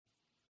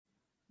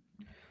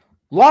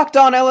Locked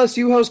On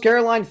LSU host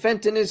Caroline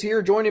Fenton is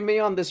here joining me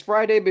on this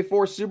Friday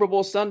before Super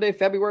Bowl Sunday,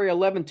 February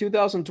 11,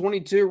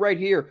 2022, right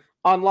here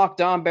on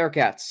Locked On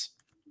Bearcats.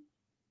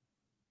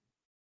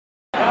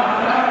 You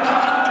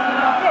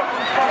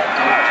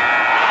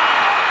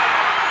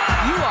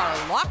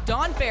are Locked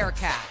On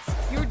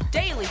Bearcats, your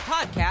daily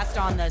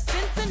podcast on the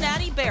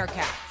Cincinnati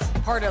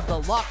Bearcats, part of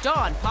the Locked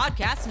On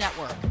Podcast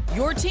Network,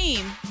 your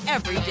team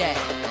every day.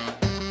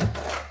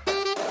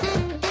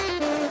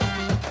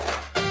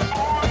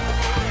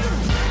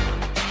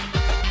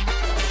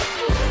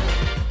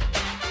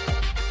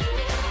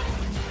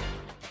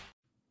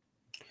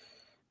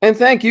 And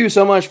thank you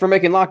so much for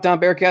making Locked On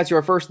Bearcats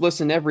your first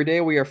listen every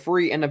day. We are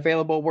free and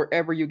available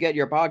wherever you get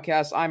your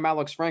podcasts. I'm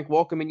Alex Frank,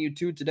 welcoming you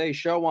to today's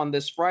show on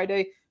this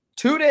Friday.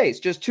 2 days,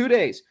 just 2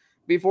 days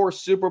before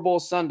Super Bowl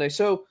Sunday.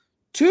 So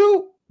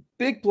two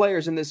big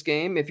players in this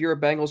game. If you're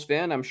a Bengals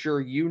fan, I'm sure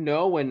you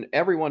know, and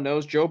everyone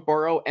knows, Joe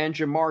Burrow and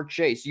Jamar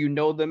Chase. You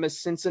know them as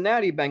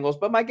Cincinnati Bengals,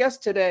 but my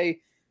guest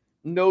today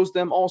knows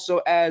them also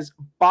as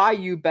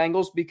Bayou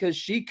Bengals because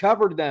she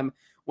covered them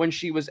when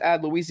she was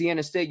at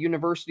Louisiana State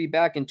University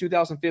back in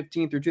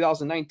 2015 through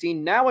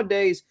 2019.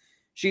 Nowadays,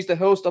 she's the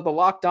host of the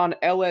Locked On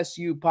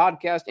LSU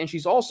podcast, and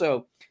she's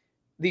also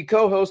the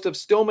co-host of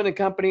Stillman and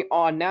Company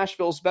on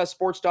Nashville's best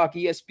sports talk,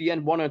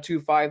 ESPN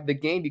 102.5 The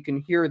Game. You can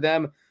hear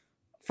them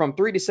from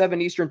 3 to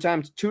 7 Eastern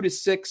Time, 2 to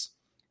 6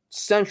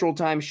 Central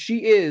Time.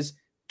 She is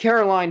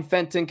Caroline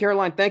Fenton.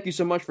 Caroline, thank you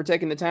so much for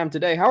taking the time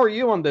today. How are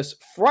you on this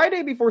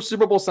Friday before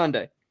Super Bowl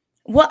Sunday?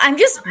 Well, I'm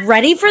just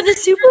ready for the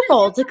Super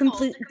Bowl,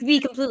 to be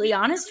completely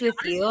honest with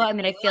you. I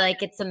mean, I feel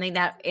like it's something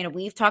that,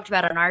 we've talked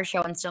about on our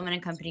show on Stillman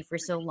and Company for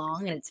so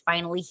long, and it's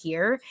finally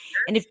here.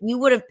 And if you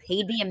would have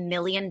paid me $1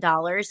 million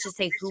to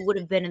say who would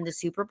have been in the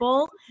Super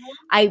Bowl,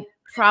 I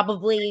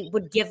probably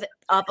would give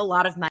up a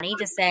lot of money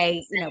to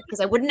say, because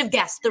I wouldn't have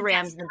guessed the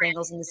Rams and the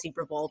Bengals in the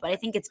Super Bowl. But I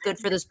think it's good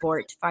for the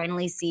sport to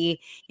finally see,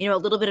 a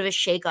little bit of a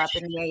shakeup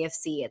in the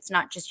AFC. It's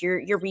not just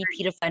your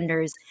repeat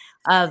offenders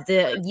of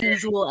the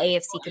usual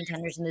AFC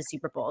contenders in the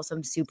Super Bowl. So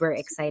I'm super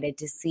excited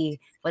to see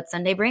what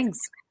Sunday brings.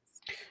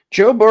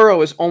 Joe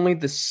Burrow is only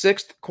the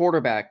sixth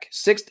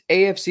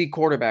AFC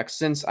quarterback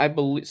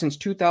since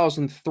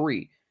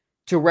 2003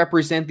 to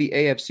represent the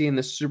AFC in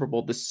the Super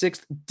Bowl, the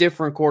sixth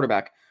different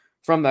quarterback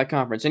from that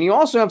conference. And you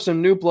also have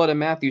some new blood in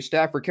Matthew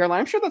Stafford.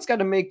 Caroline, I'm sure that's got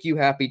to make you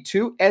happy.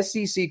 Two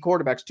SEC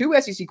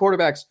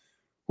quarterbacks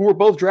who were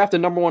both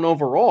drafted number 1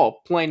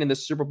 overall playing in the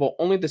Super Bowl.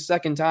 Only the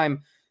second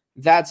time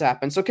that's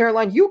happened. So,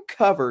 Caroline, you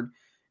covered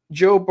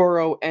Joe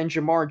Burrow and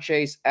Jamar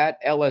Chase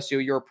at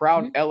LSU. You're a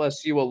proud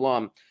LSU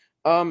alum.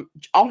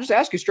 I'll just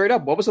ask you straight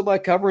up, what was it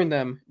like covering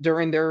them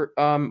during their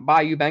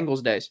Bayou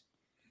Bengals days?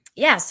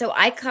 Yeah, so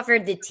I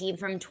covered the team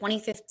from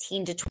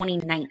 2015 to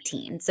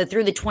 2019, so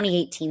through the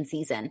 2018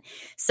 season.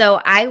 So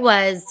I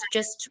was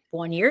just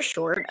 1 year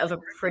short of a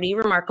pretty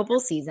remarkable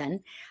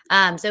season.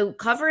 So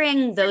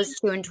covering those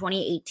two in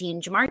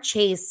 2018, Jamar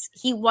Chase,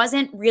 he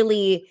wasn't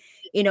really,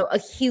 a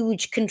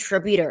huge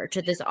contributor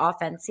to this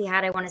offense. He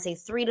had, I want to say,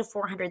 300 to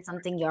 400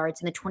 something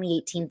yards in the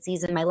 2018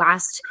 season, my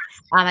last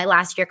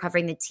year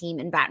covering the team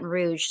in Baton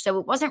Rouge.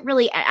 So it wasn't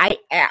really, I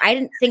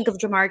didn't think of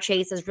Jamar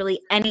Chase as really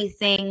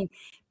anything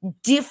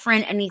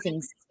different,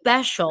 anything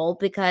special,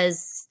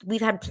 because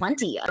we've had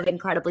plenty of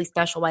incredibly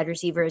special wide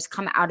receivers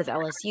come out of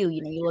LSU.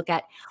 You look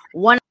at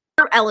one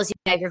LSU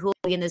Tiger who will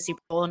be in the Super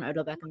Bowl and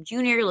Odell Beckham Jr.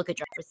 You look at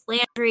Jarvis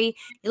Landry.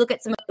 You look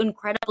at some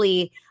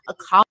incredibly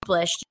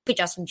accomplished. You look at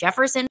Justin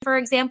Jefferson, for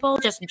example.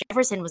 Justin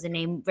Jefferson was a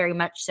name very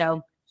much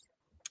so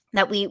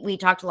that we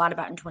talked a lot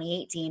about in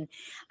 2018.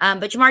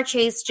 But Jamar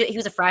Chase, he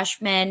was a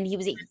freshman. He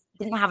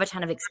didn't have a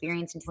ton of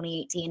experience in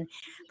 2018,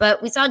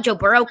 but we saw Joe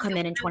Burrow come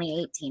in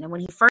 2018. And when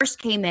he first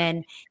came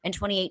in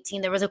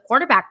 2018, there was a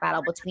quarterback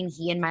battle between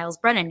he and Miles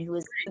Brennan, who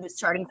was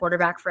starting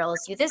quarterback for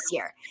LSU this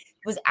year.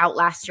 He was out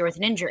last year with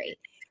an injury.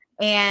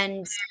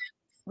 And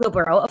Joe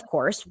Burrow, of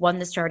course, won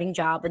the starting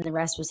job, and the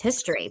rest was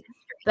history.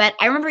 But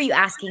I remember you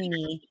asking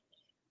me,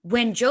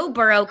 when Joe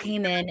Burrow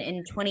came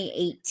in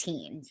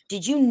 2018,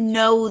 did you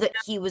know that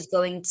he was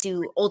going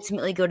to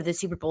ultimately go to the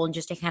Super Bowl in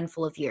just a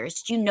handful of years?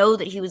 Did you know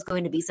that he was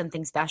going to be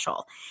something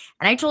special?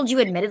 And I told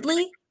you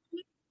admittedly,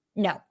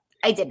 no,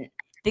 I didn't.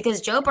 Because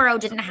Joe Burrow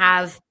didn't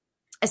have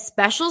a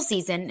special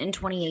season in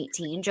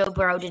 2018. Joe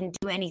Burrow didn't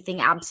do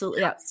anything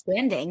absolutely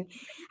outstanding.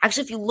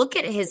 Actually, if you look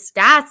at his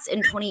stats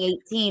in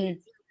 2018,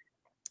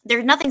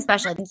 there's nothing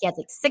special. I think he had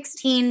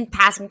 16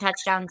 passing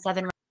touchdowns,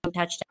 7 rushing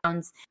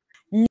touchdowns.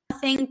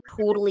 Nothing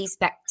totally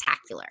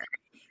spectacular.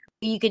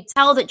 You could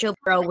tell that Joe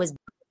Burrow was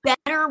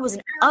better, was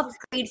an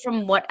upgrade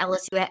from what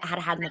LSU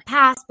had in the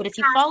past. But if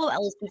you follow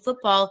LSU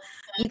football,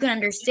 you can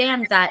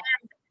understand that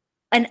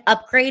an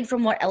upgrade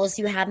from what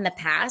LSU had in the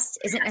past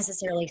isn't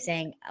necessarily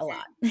saying a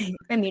lot.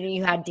 I mean,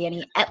 you had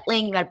Danny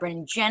Etling, you had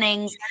Brennan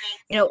Jennings,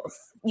 you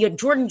had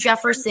Jordan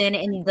Jefferson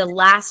in the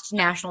last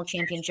national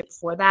championship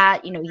before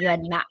that. You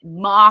had Matt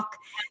Mock.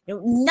 There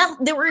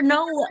were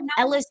no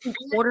LSU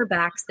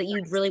quarterbacks that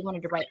you really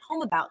wanted to write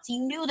home about. So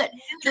you knew that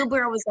Joe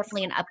Burrow was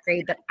definitely an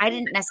upgrade, but I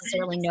didn't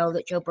necessarily know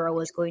that Joe Burrow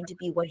was going to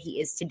be what he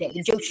is today,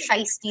 the Joe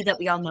Shiesty that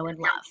we all know and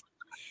love.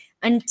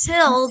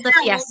 until the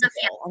Fiesta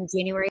Bowl on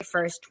January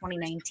 1st,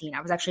 2019.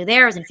 I was actually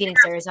there. I was in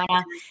Phoenix,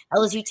 Arizona.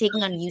 LSU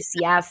taking on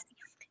UCF.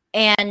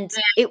 And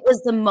it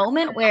was the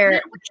moment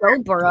where Joe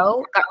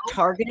Burrow got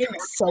targeted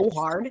so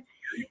hard,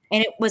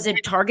 and it was a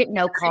target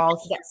no call.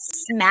 He got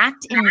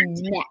smacked in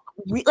the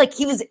neck. Like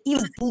he was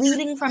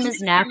bleeding from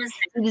his neck.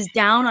 He was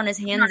down on his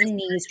hands and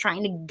knees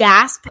trying to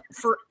gasp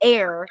for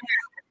air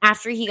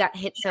after he got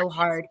hit so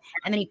hard.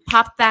 And then he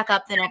popped back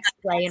up the next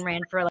play and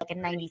ran for like a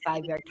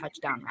 95-yard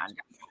touchdown run.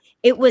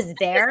 It was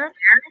there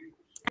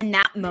in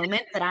that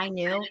moment that I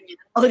knew,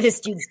 oh, this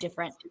dude's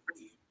different.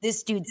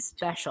 This dude's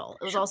special.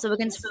 It was also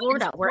against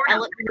Florida, where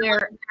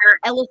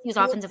LSU's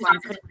offensive line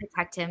couldn't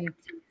protect him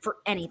for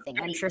anything.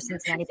 I'm sure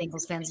Cincinnati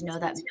Bengals fans know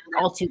that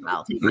all too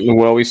well.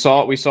 Well, we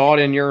saw it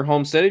in your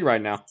home city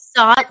right now.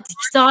 Saw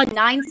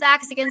 9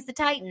 sacks against the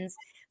Titans,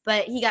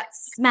 but he got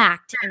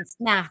smacked and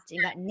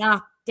got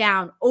knocked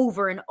down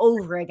over and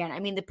over again. I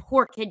mean, the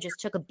poor kid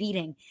just took a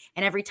beating,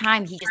 and every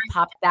time he just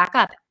popped back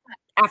up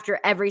after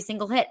every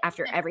single hit,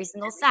 after every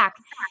single sack.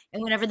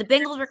 And whenever the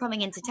Bengals were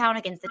coming into town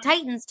against the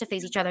Titans to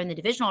face each other in the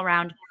divisional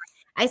round,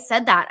 I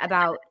said that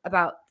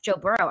about Joe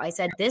Burrow. I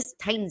said, this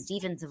Titans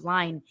defensive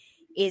line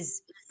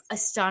is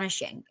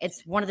astonishing.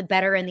 It's one of the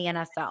better in the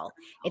NFL.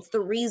 It's the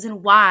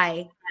reason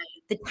why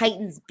the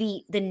Titans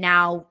beat the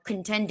now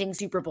contending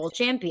Super Bowl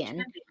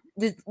champion,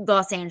 the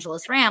Los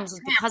Angeles Rams,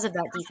 was because of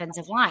that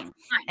defensive line.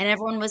 And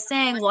everyone was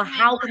saying, well,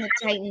 how can the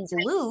Titans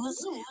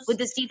lose with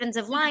this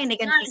defensive line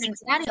against the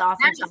Cincinnati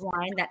offensive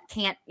line that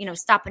can't,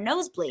 stop a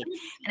nosebleed?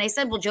 And I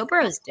said, well, Joe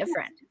Burrow is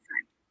different.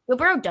 Joe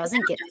Burrow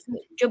doesn't get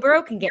hit. Joe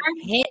Burrow can get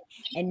hit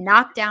and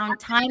knocked down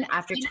time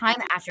after time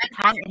after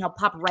time, and he'll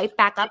pop right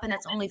back up, and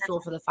that's only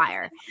fuel for the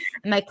fire.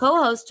 And my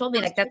co-host told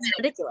me, like, that's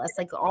ridiculous.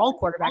 Like, all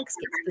quarterbacks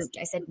get spooked.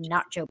 I said,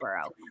 not Joe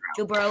Burrow.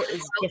 Joe Burrow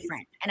is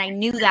different. And I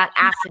knew that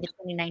after the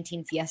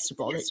 2019 Fiesta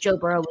Bowl, that Joe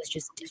Burrow was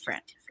just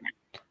different.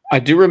 I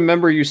do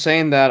remember you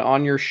saying that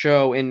on your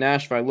show in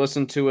Nashville. I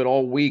listened to it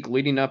all week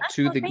leading up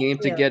to the game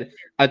to get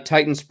a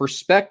Titans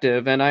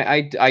perspective, and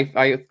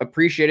I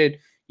appreciated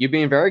you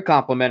being very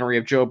complimentary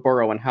of Joe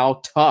Burrow and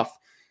how tough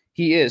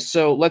he is.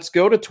 So let's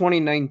go to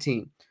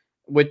 2019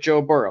 with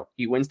Joe Burrow.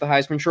 He wins the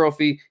Heisman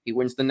Trophy. He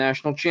wins the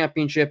national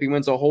championship. He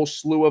wins a whole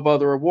slew of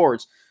other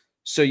awards.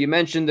 So you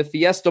mentioned the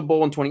Fiesta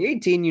Bowl in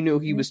 2018. You knew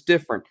he was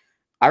different.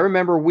 I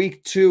remember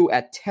week 2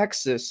 at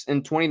Texas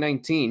in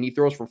 2019. He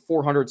throws for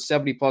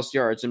 470-plus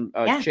yards. And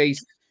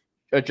Chase,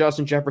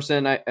 Justin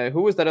Jefferson,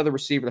 who was that other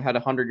receiver that had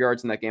 100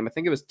 yards in that game? I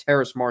think it was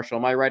Terrace Marshall.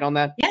 Am I right on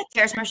that? Yeah,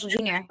 Terrace Marshall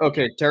Jr.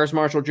 Okay, Terrace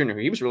Marshall Jr.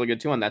 He was really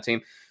good, too, on that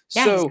team.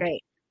 Yeah, so, he's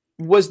great.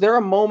 Was there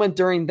a moment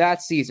during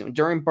that season,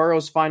 during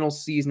Burrow's final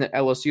season at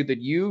LSU,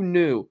 that you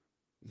knew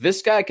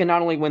this guy can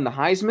not only win the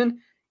Heisman,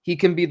 he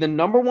can be the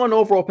number 1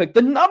 overall pick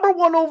in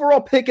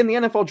the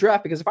NFL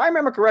draft? Because if I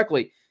remember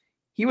correctly,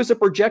 he was a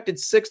projected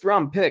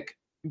 6th-round pick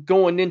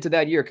going into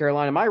that year,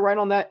 Caroline. Am I right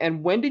on that?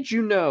 And when did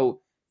you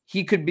know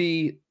he could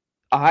be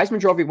a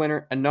Heisman Trophy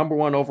winner and number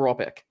 1 overall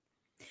pick?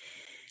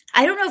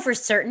 I don't know for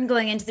certain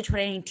going into the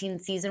 2019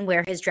 season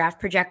where his draft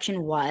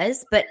projection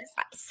was, but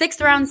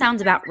 6th round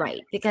sounds about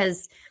right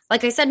because,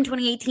 like I said, in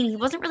 2018, he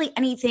wasn't really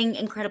anything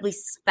incredibly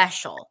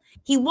special.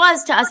 He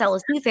was to us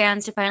LSU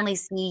fans to finally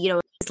see,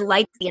 his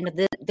light at the end of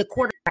the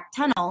quarterback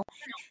tunnel,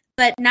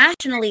 but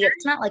nationally,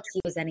 it's not like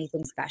he was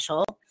anything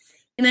special.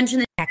 You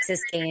mentioned the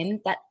Texas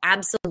game. That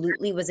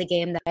absolutely was a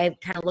game that I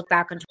kind of look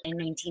back on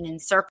 2019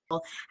 and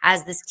circle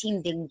as this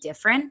team being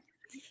different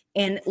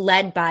and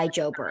led by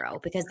Joe Burrow,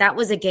 because that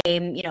was a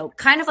game,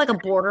 kind of like a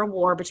border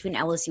war between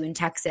LSU and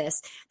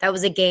Texas. That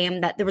was a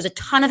game that there was a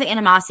ton of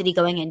animosity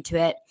going into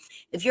it.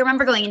 If you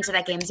remember going into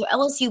that game, so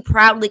LSU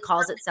proudly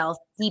calls itself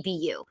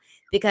DBU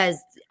because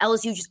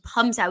LSU just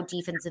pumps out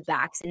defensive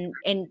backs,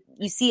 and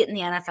you see it in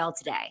the NFL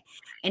today.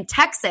 And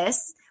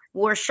Texas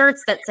wore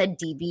shirts that said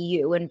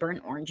DBU in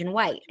burnt orange and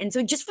white. And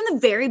so just from the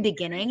very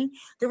beginning,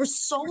 there was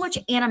so much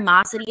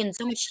animosity and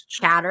so much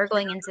chatter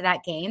going into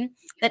that game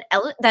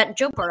that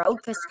Joe Burrow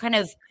just kind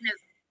of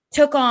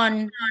took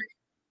on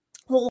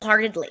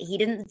wholeheartedly. He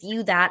didn't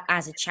view that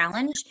as a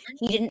challenge.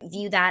 He didn't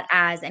view that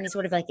as any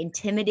sort of like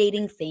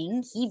intimidating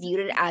thing. He viewed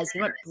it as,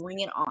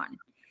 bring it on.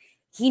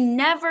 He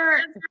never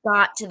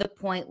got to the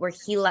point where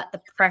he let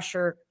the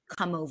pressure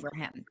come over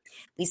him.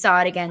 We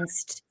saw it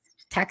against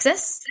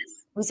Texas.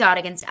 We saw it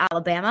against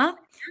Alabama.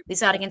 We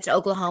saw it against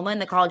Oklahoma in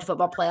the college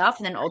football playoff,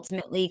 and then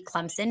ultimately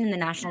Clemson in the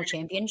national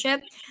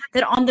championship.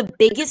 That on the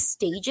biggest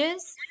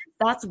stages,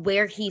 that's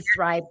where he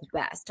thrived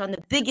best. On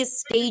the biggest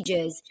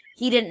stages,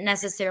 he didn't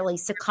necessarily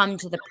succumb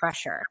to the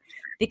pressure,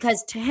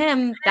 because to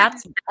him,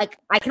 that's like,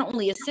 I can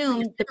only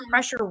assume the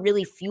pressure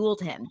really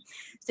fueled him.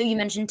 So you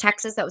mentioned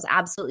Texas. That was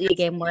absolutely a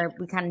game where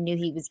we kind of knew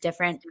he was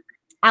different.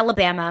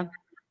 Alabama.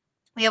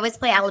 We always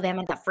play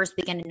Alabama that first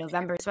weekend in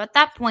November. So at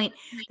that point,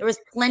 there was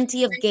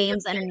plenty of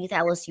games underneath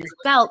LSU's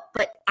belt,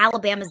 but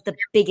Alabama's the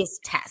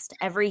biggest test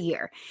every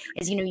year.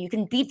 You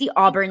can beat the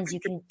Auburns,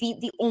 you can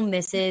beat the Ole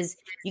Misses,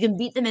 you can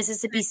beat the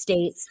Mississippi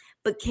States,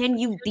 but can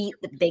you beat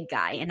the big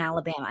guy in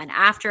Alabama? And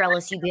after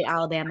LSU beat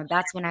Alabama,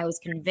 that's when I was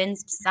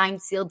convinced,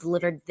 signed, sealed,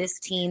 delivered, this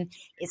team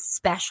is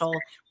special.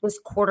 This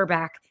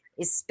quarterback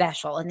is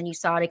special. And then you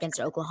saw it against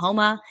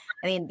Oklahoma.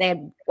 I mean, they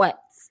had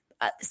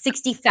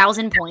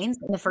 60,000 points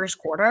in the first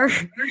quarter.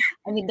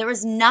 I mean, there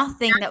was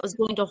nothing that was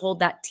going to hold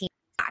that team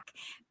back.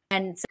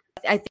 And so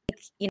I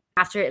think,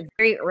 after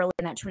very early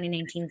in that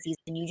 2019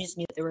 season, you just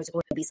knew there was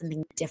going to be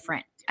something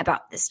different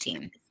about this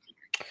team.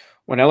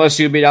 When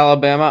LSU beat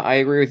Alabama, I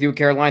agree with you,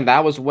 Caroline.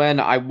 That was when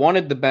I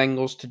wanted the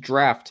Bengals to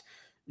draft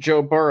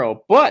Joe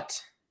Burrow.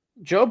 But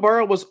Joe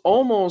Burrow was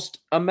almost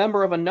a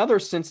member of another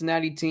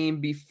Cincinnati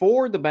team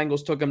before the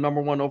Bengals took him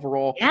number 1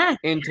 overall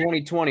in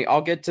 2020.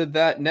 I'll get to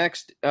that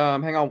next.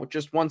 Hang on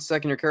just 1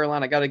 second here,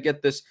 Caroline. I got to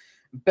get this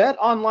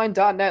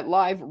betonline.net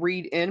live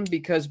read in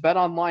because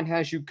BetOnline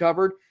has you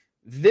covered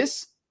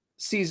this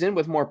season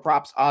with more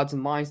props, odds,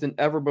 and lines than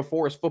ever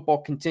before as football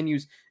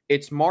continues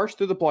its march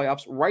through the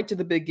playoffs right to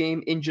the big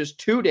game in just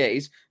 2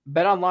 days.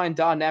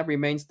 BetOnline.net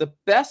remains the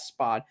best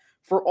spot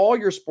for all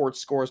your sports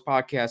scores,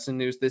 podcasts, and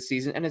news this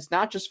season. And it's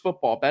not just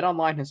football.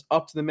 BetOnline has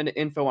up-to-the-minute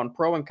info on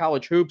pro and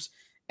college hoops,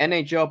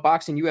 NHL,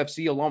 boxing,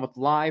 UFC, along with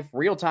live,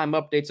 real-time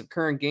updates of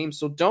current games.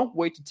 So don't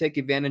wait to take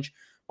advantage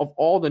of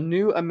all the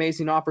new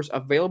amazing offers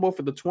available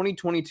for the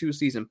 2022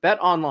 season.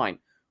 BetOnline,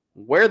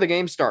 where the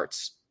game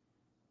starts.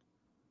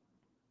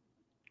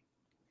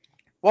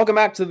 Welcome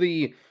back to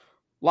the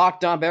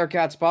Locked On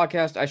Bearcats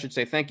podcast. I should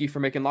say thank you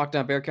for making Locked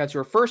On Bearcats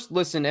your first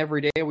listen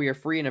every day. We are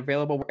free and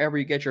available wherever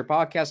you get your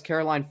podcast.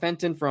 Caroline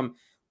Fenton from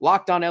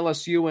Locked On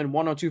LSU and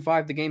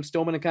 102.5 The Game.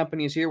 Stillman and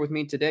Company is here with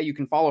me today. You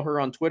can follow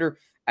her on Twitter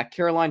at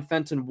Caroline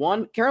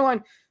Fenton1.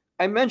 Caroline,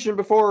 I mentioned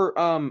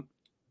before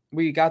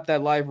we got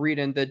that live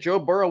read-in that Joe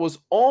Burrow was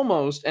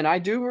almost, and I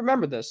do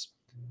remember this,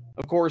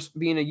 of course,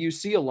 being a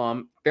UC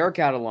alum,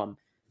 Bearcat alum,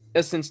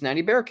 a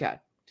Cincinnati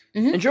Bearcat.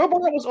 Mm-hmm. And Joe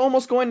Burrow was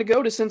almost going to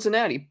go to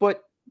Cincinnati,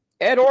 but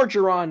Ed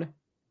Orgeron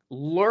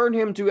lured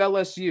him to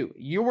LSU.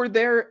 You were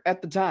there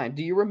at the time.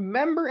 Do you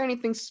remember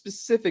anything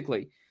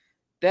specifically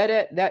that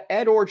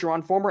Ed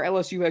Orgeron, former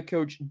LSU head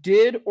coach,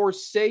 did or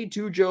say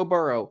to Joe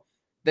Burrow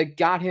that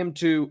got him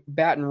to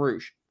Baton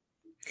Rouge?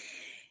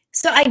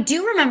 So I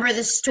do remember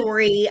the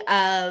story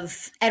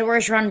of Ed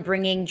Orgeron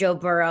bringing Joe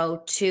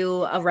Burrow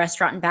to a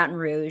restaurant in Baton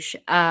Rouge,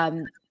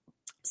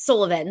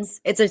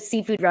 Sullivan's. It's a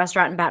seafood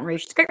restaurant in Baton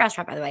Rouge. It's a great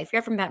restaurant, by the way. If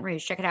you're from Baton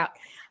Rouge, check it out.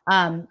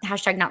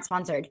 Hashtag not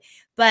sponsored.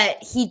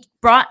 But he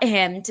brought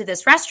him to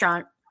this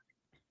restaurant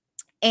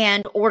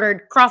and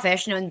ordered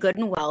crawfish, knowing good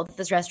and well that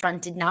this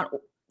restaurant did not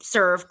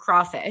serve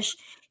crawfish.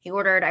 He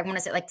ordered, I want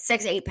to say,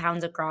 6 to 8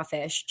 pounds of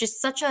crawfish.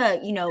 Just such a,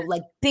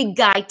 big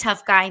guy,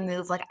 tough guy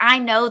move. I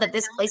know that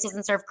this place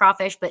doesn't serve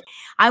crawfish, but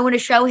I want to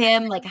show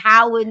him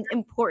how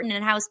important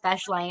and how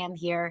special I am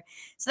here.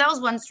 So that was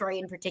one story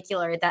in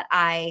particular that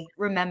I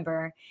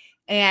remember.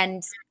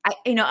 And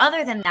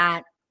other than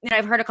that,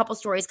 I've heard a couple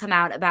stories come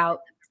out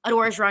about Ed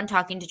Orgeron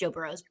talking to Joe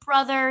Burrow's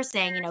brother,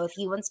 saying, if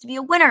he wants to be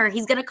a winner,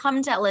 he's going to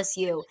come to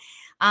LSU.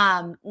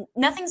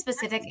 Nothing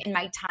specific in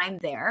my time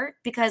there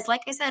because,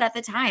 like I said, at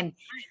the time,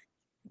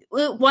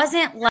 it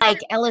wasn't like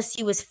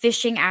LSU was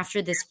fishing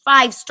after this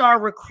 5-star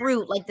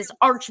recruit, like this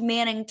Arch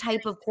Manning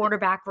type of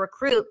quarterback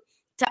recruit.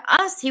 To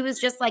us, he was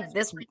just like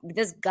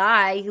this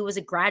guy who was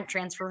a grad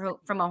transfer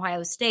from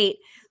Ohio State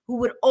who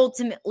would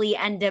ultimately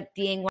end up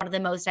being one of the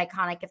most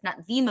iconic, if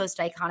not the most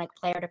iconic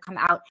player to come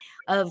out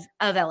of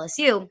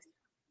LSU.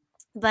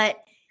 But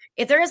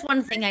if there is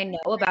one thing I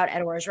know about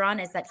Ed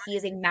Orgeron is that he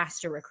is a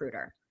master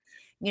recruiter.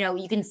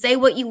 You can say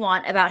what you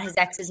want about his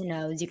X's and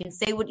O's. You can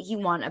say what you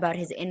want about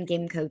his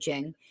in-game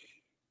coaching,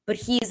 but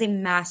he is a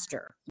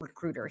master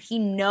recruiter. He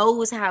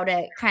knows how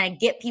to kind of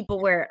get people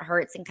where it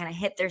hurts and kind of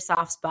hit their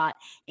soft spot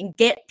and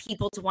get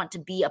people to want to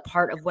be a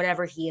part of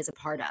whatever he is a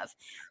part of.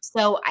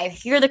 So I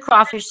hear the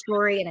crawfish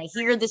story and I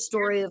hear the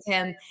story of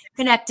him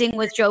connecting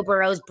with Joe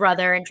Burrow's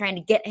brother and trying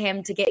to get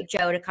him to get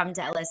Joe to come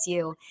to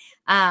LSU.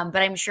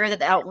 But I'm sure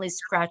that only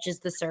scratches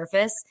the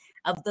surface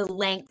of the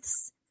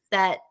lengths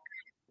that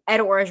Ed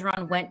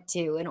Orgeron went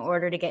to in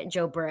order to get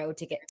Joe Burrow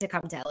to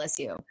come to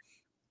LSU.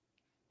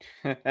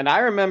 And I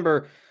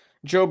remember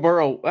Joe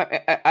Burrow.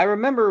 I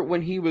remember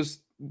when he was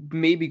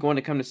maybe going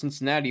to come to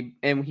Cincinnati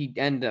and he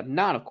ended up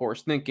not, of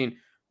course, thinking,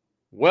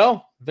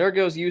 well, there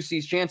goes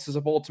UC's chances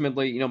of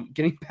ultimately,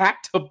 getting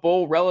back to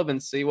bowl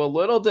relevancy. Well,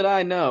 little did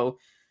I know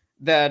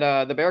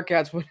that the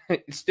Bearcats would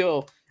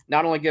still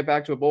not only get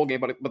back to a bowl game,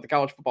 but the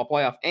college football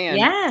playoff.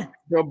 And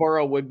Joe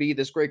Burrow would be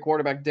this great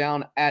quarterback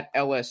down at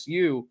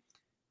LSU.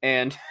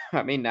 And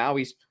now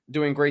he's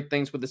doing great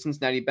things with the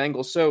Cincinnati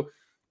Bengals. So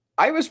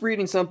I was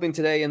reading something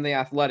today in The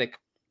Athletic,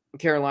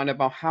 Carolina,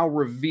 about how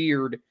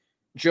revered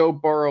Joe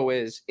Burrow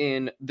is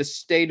in the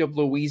state of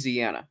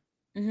Louisiana.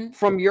 Mm-hmm.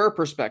 From your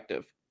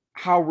perspective,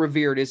 how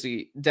revered is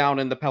he down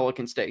in the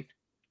Pelican State?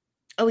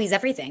 Oh, he's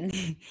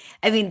everything.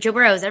 Joe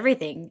Burrow is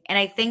everything. And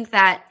I think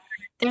that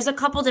There's a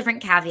couple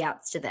different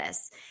caveats to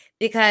this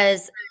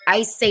because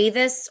I say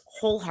this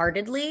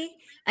wholeheartedly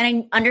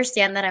and I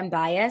understand that I'm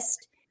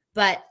biased,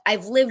 but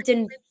I've lived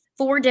in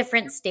 4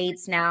 different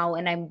states now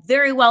and I'm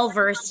very well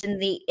versed in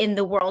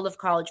the world of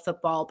college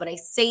football, but I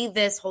say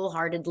this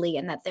wholeheartedly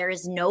and that there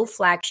is no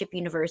flagship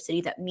university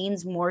that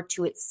means more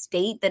to its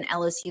state than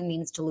LSU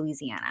means to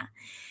Louisiana.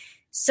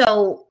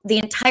 So the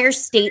entire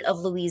state of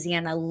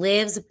Louisiana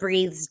lives,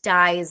 breathes,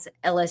 dies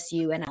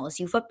LSU and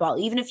LSU football.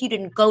 Even if you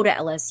didn't go to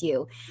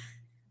LSU,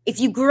 if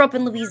you grew up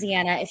in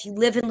Louisiana, if you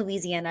live in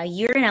Louisiana,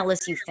 you're an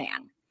LSU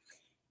fan.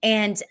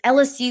 And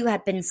LSU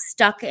had been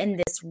stuck in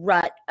this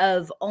rut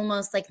of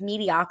almost like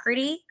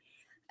mediocrity.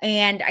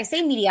 And I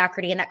say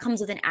mediocrity, and that comes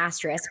with an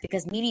asterisk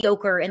because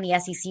mediocre in the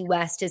SEC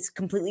West is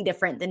completely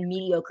different than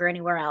mediocre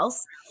anywhere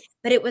else.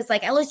 But it was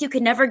like LSU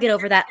could never get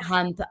over that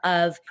hump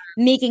of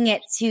making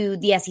it to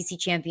the SEC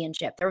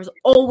championship. There was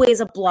always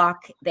a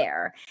block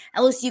there.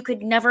 LSU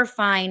could never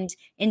find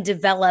and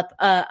develop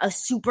a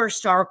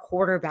superstar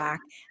quarterback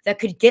that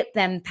could get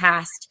them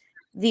past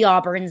the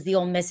Auburns, the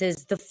Ole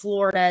Misses, the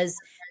Floridas,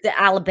 the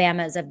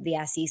Alabamas of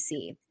the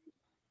SEC.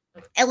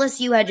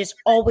 LSU had just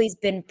always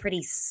been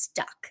pretty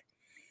stuck.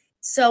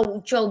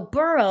 So Joe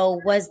Burrow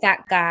was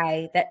that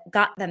guy that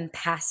got them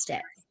past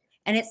it.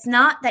 And it's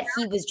not that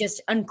he was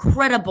just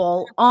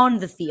incredible on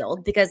the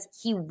field, because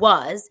he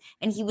was,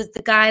 and he was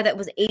the guy that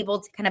was able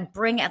to kind of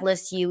bring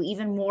LSU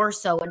even more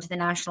so into the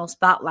national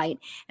spotlight,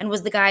 and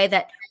was the guy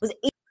that was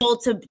able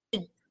to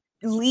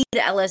lead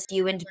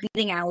LSU into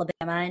beating Alabama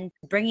and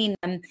bringing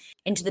them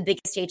into the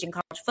biggest stage in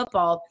college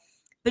football.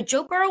 But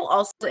Joe Burrow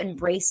also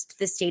embraced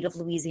the state of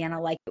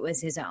Louisiana like it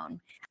was his own.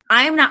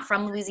 I am not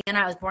from Louisiana.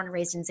 I was born and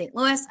raised in St.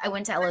 Louis. I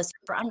went to LSU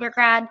for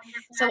undergrad.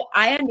 So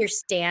I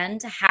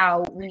understand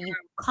how when you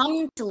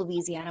come to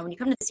Louisiana, when you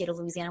come to the state of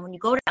Louisiana, when you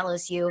go to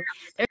LSU,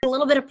 there's a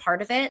little bit of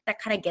part of it that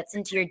kind of gets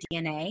into your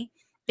DNA.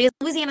 Because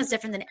Louisiana is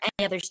different than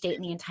any other state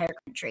in the entire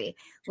country.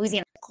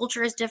 Louisiana's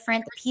culture is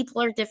different. The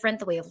people are different.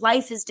 The way of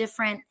life is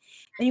different.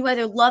 And you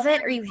either love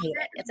it or you hate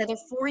it. It's either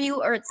for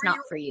you or it's not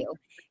for you.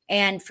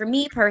 And for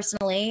me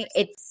personally,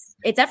 it's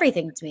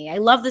everything to me. I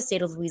love the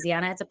state of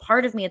Louisiana. It's a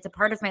part of me. It's a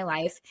part of my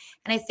life.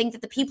 And I think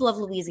that the people of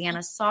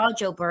Louisiana saw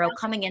Joe Burrow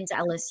coming into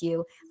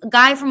LSU, a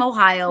guy from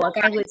Ohio, a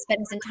guy who had spent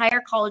his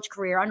entire college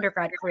career,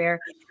 undergrad career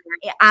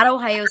at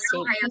Ohio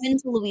State, come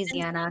into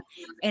Louisiana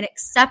and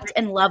accept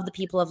and love the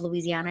people of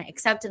Louisiana,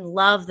 accept and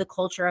love the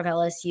culture of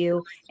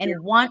LSU,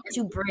 and want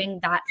to bring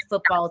that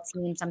football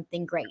team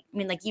something great. I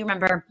mean, like, you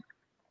remember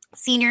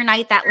senior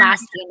night, that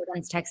last game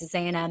against Texas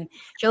A&M,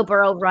 Joe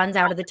Burrow runs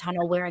out of the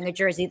tunnel wearing a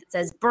jersey that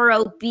says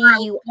Burrow,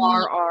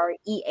 Burreaux.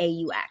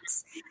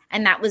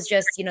 And that was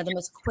just, the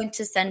most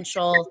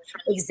quintessential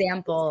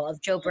example of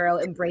Joe Burrow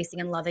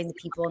embracing and loving the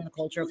people and the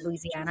culture of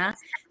Louisiana.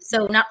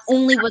 So not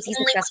only was he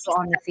successful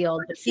on the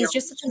field, but he's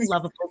just such a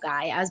lovable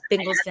guy. As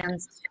Bengals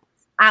fans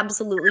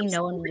absolutely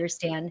know and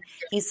understand,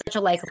 he's such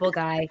a likable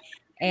guy.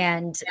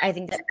 And I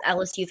think that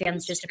LSU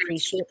fans just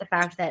appreciate the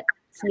fact that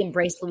he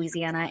embraced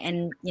Louisiana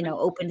and,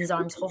 opened his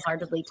arms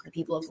wholeheartedly to the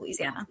people of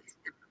Louisiana.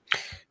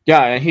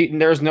 Yeah,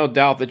 and there's no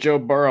doubt that Joe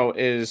Burrow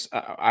is,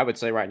 I would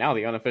say right now,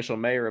 the unofficial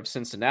mayor of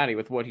Cincinnati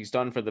with what he's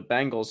done for the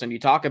Bengals. And you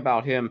talk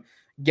about him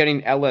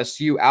getting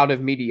LSU out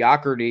of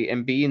mediocrity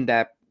and being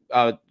that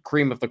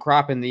cream of the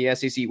crop in the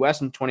SEC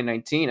West in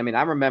 2019. I mean,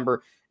 I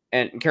remember,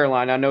 and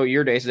Caroline, I know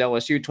your days at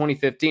LSU,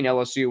 2015,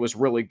 LSU was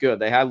really good.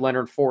 They had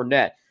Leonard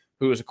Fournette,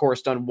 who has, of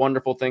course, done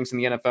wonderful things in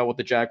the NFL with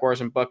the Jaguars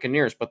and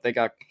Buccaneers, but they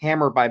got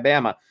hammered by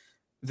Bama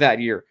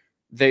that year.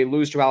 They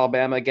lose to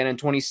Alabama again in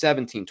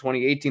 2017.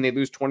 2018, they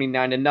lose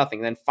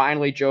 29-0. Then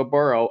finally, Joe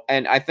Burrow,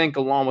 and I think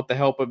along with the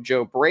help of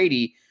Joe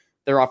Brady,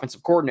 their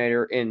offensive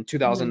coordinator in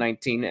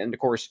 2019, and of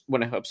course,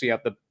 when it helps you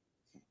have the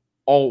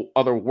all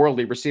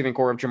otherworldly receiving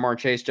core of Jamar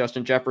Chase,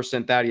 Justin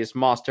Jefferson, Thaddeus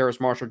Moss, Terrace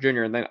Marshall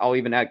Jr., and then I'll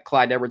even add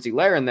Clyde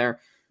Edwards-Helaire in there.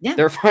 Yeah.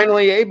 They're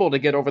finally able to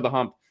get over the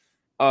hump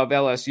of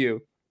LSU.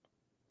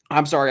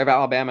 I'm sorry, of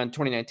Alabama in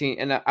 2019.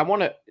 And I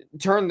want to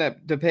turn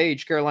the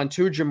page, Caroline,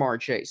 to Jamar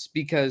Chase,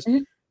 because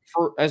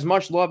for as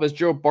much love as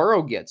Joe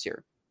Burrow gets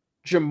here,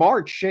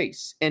 Jamar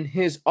Chase and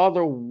his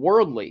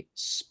otherworldly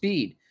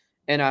speed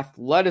and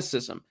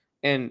athleticism.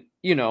 And,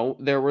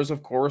 there was,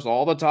 of course,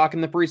 all the talk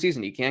in the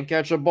preseason. You can't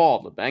catch a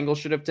ball. The Bengals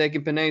should have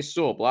taken Penei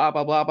Sewell, blah,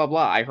 blah, blah, blah,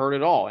 blah. I heard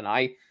it all. And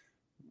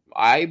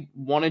I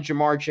wanted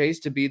Jamar Chase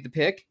to be the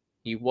pick.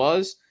 He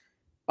was.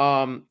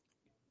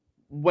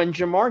 When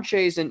Jamar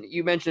Chase, and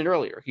you mentioned it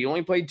earlier, he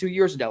only played 2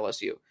 years at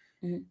LSU.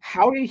 Mm-hmm.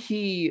 How did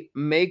he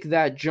make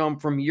that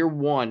jump from year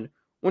one,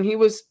 when he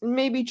was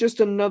maybe just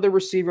another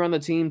receiver on the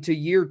team, to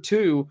year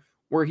two,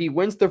 where he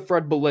wins the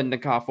Fred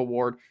Biletnikoff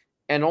Award,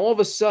 and all of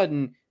a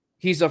sudden,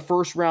 he's a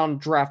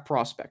first-round draft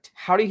prospect?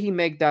 How did he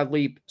make that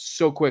leap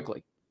so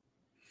quickly?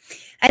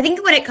 I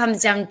think when it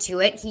comes down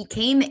to it, he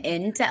came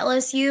into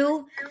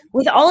LSU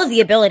with all of the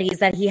abilities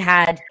that he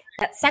had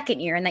that second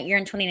year, and that year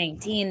in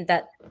 2019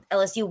 that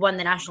LSU won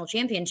the national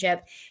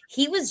championship,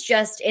 he was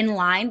just in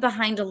line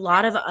behind a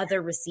lot of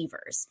other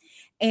receivers.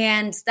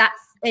 And that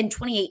in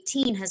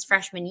 2018, his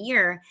freshman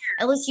year,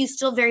 LSU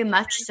still very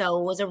much so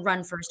was a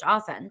run-first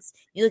offense.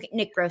 You look at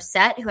Nick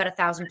Brossette, who had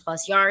 1,000+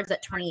 yards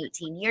that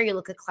 2018 year. You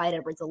look at Clyde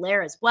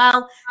Edwards-Helaire as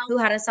well, who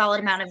had a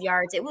solid amount of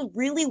yards. It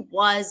really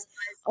was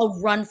a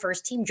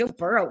run-first team. Joe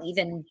Burrow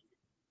even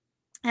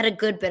had a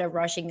good bit of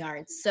rushing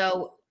yards.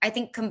 So I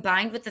think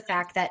combined with the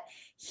fact that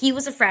he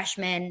was a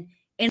freshman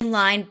in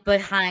line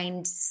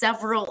behind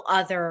several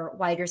other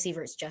wide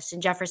receivers, Justin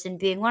Jefferson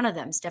being one of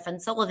them, Stephen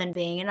Sullivan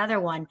being another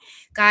one,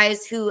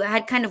 guys who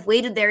had kind of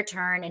waited their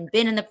turn and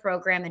been in the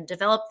program and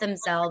developed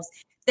themselves.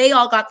 They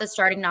all got the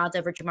starting nods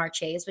over Jamar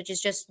Chase, which is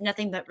just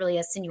nothing but really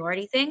a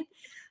seniority thing.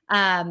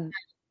 And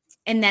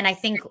then I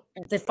think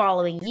the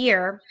following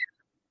year,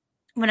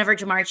 whenever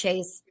Jamar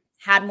Chase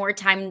had more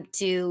time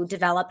to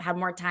develop, had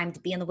more time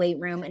to be in the weight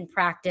room and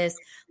practice,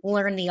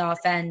 learn the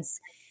offense,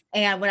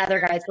 and when other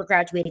guys were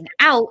graduating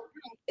out,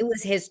 it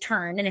was his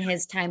turn and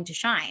his time to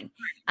shine.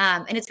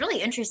 And it's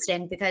really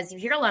interesting because you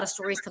hear a lot of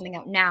stories coming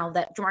out now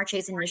that Jamar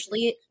Chase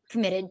initially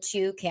committed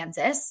to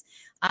Kansas,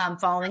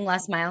 following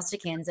Les Miles to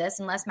Kansas.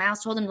 And Les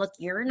Miles told him, look,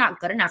 you're not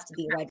good enough to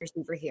be a wide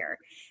receiver here.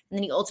 And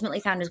then he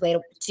ultimately found his way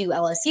to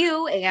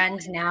LSU.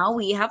 And now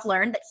we have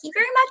learned that he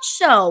very much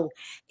so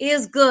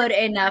is good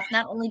enough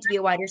not only to be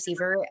a wide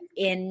receiver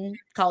in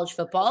college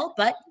football,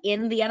 but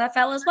in the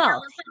NFL as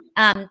well.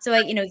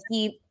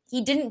 He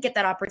didn't get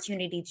that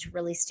opportunity to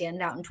really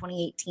stand out in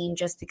 2018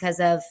 just because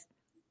of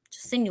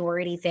just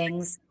seniority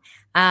things.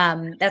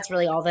 That's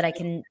really all that I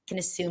can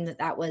assume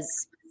that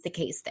was the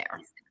case there.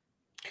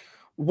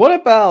 What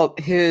about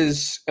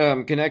his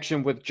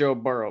connection with Joe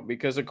Burrow?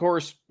 Because, of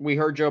course, we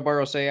heard Joe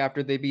Burrow say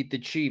after they beat the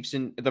Chiefs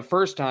in the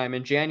first time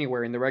in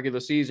January in the regular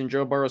season,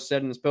 Joe Burrow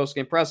said in his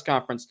postgame press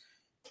conference,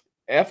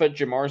 F it,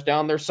 Jamar's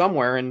down there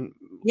somewhere. And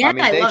yeah,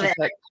 I love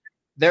it.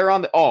 They're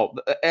on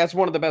that's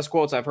one of the best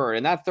quotes I've heard.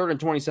 And that 3rd and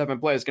 27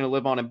 play is going to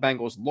live on in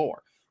Bengals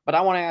lore. But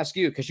I want to ask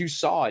you, because you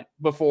saw it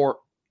before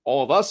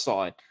all of us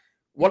saw it,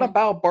 what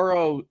about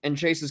Burrow and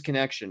Chase's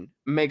connection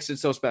makes it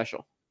so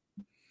special?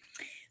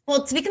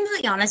 Well, to be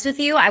completely honest with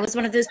you, I was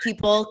one of those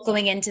people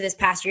going into this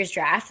past year's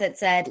draft that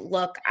said,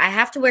 look, I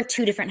have to wear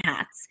 2 different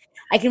hats.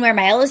 I can wear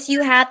my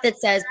LSU hat that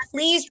says,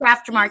 please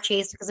draft Jamar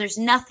Chase, because there's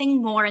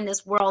nothing more in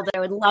this world that I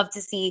would love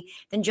to see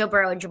than Joe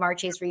Burrow and Jamar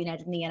Chase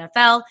reunited in the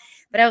NFL.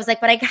 But I was like,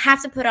 but I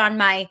have to put on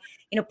my,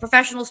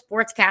 professional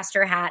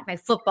sportscaster hat, my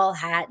football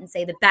hat, and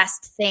say the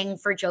best thing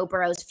for Joe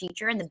Burrow's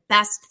future and the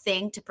best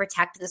thing to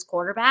protect this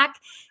quarterback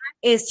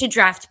is to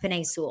draft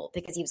Penei Sewell,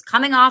 because he was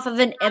coming off of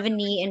a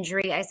knee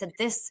injury. I said,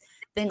 this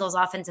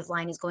Bengals offensive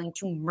line is going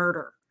to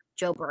murder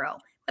Joe Burrow.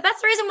 But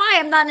that's the reason why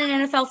I'm not in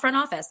an NFL front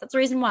office. That's the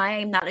reason why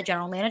I'm not a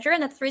general manager.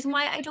 And that's the reason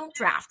why I don't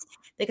draft,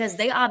 because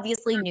they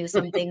obviously knew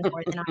something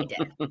more than I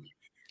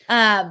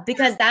did.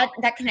 Because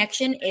that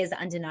connection is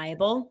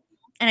undeniable.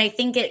 And I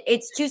think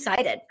it's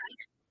two-sided.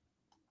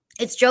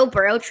 It's Joe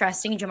Burrow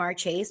trusting Jamar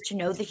Chase to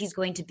know that he's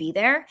going to be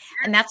there.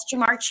 And that's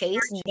Jamar Chase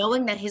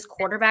knowing that his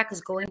quarterback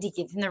is going to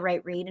give him the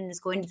right read and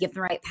is going to give him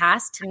the right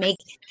pass to make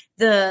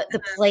the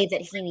play that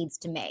he needs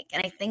to make.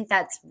 And I think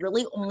that's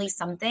really only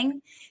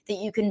something that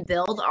you can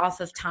build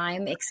off of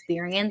time,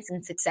 experience,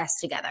 and success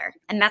together.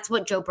 And that's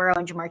what Joe Burrow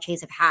and Jamar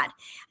Chase have had.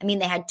 I mean,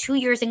 they had 2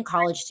 years in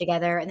college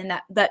together. And then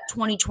that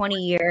 2020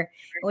 year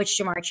in which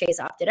Jamar Chase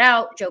opted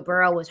out, Joe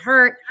Burrow was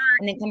hurt,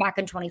 and then come back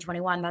in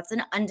 2021. That's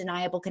an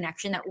undeniable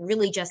connection that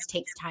really just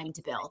takes time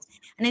to build.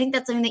 And I think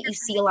that's something that you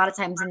see a lot of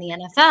times in the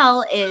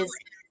NFL is,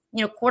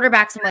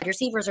 quarterbacks and wide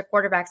receivers or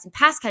quarterbacks and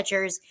pass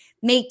catchers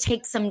may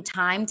take some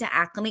time to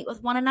acclimate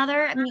with one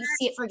another. I mean, you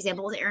see it, for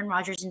example, with Aaron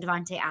Rodgers and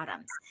Davante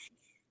Adams.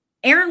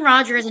 Aaron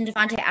Rodgers and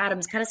Davante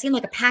Adams kind of seem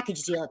like a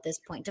package deal at this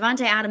point.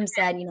 Davante Adams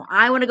said,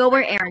 I want to go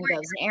where Aaron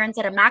goes. And Aaron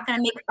said, I'm not going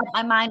to make up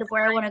my mind of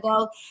where I want to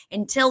go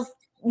until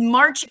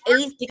March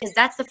 8th, because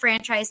that's the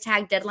franchise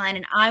tag deadline.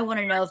 And I want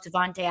to know if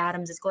Davante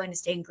Adams is going to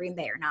stay in Green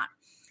Bay or not.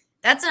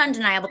 That's an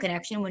undeniable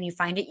connection. When you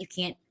find it,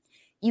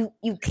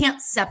 you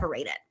can't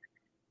separate it.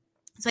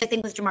 So I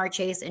think with Jamar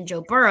Chase and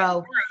Joe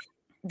Burrow,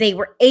 they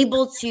were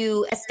able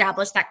to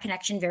establish that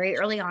connection very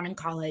early on in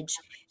college,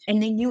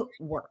 and they knew it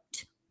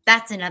worked.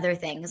 That's another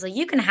thing. It's like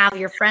you can have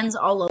your friends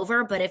all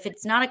over, but if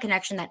it's not a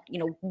connection that,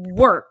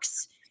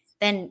 works,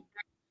 then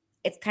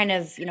it's kind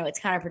of, it's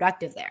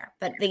counterproductive there.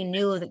 But they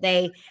knew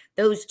that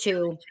those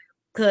two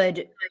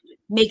could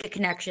make a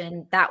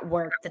connection that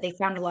worked, that they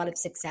found a lot of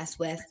success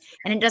with.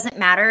 And it doesn't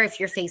matter if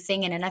you're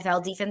facing an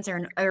NFL defense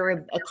or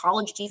a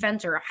college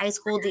defense or a high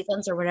school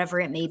defense or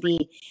whatever it may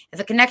be. If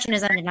a connection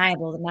is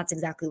undeniable, then that's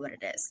exactly what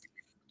it is.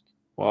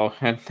 Well,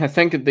 I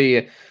think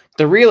the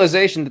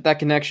realization that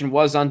connection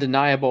was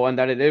undeniable and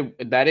that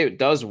it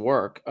does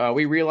work.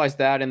 We realized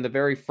that in the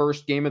very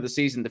first game of the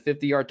season, the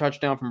 50-yard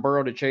touchdown from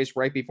Burrow to Chase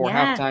right before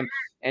halftime.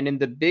 And in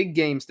the big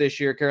games this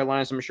year,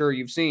 Carolina, as I'm sure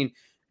you've seen,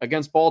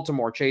 against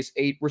Baltimore, Chase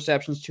 8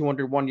 receptions,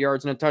 201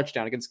 yards and a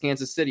touchdown. Against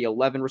Kansas City,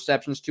 11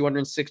 receptions,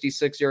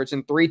 266 yards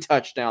and 3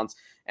 touchdowns.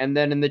 And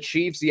then in the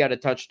Chiefs, he had a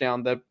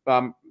touchdown that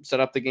set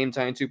up the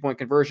game-tying 2-point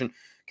conversion.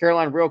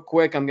 Caroline, real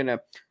quick, I'm going to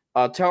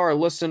tell our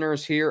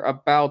listeners here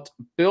about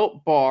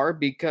Built Bar,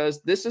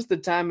 because this is the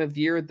time of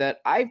year that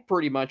I've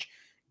pretty much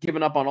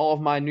given up on all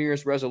of my New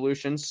Year's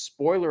resolutions.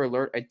 Spoiler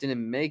alert, I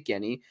didn't make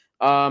any,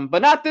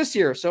 but not this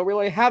year. So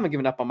really, I haven't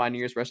given up on my New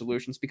Year's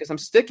resolutions because I'm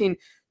sticking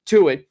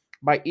to it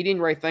by eating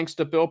right thanks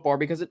to Built Bar,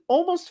 because it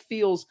almost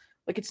feels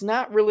like it's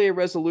not really a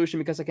resolution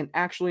because I can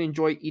actually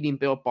enjoy eating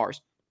Built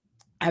Bars.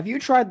 Have you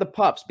tried the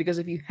Puffs? Because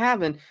if you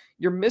haven't,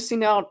 you're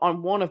missing out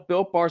on one of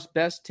Built Bar's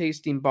best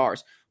tasting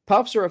bars.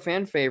 Puffs are a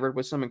fan favorite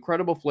with some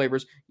incredible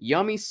flavors.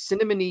 Yummy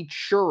cinnamony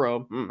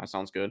churro. That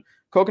sounds good.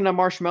 Coconut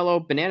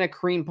marshmallow, banana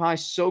cream pie.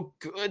 So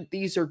good.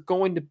 These are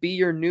going to be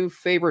your new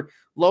favorite.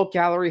 Low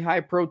calorie,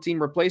 high protein.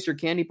 Replace your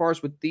candy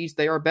bars with these.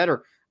 They are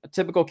better. A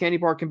typical candy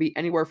bar can be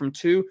anywhere from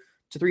 200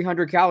 to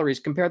 300 calories.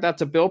 Compare that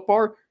to Built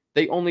Bar.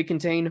 They only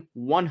contain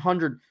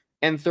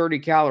 130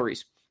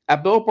 calories.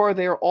 At Built Bar,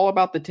 they are all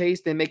about the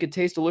taste. They make it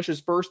taste delicious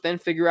first, then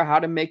figure out how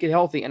to make it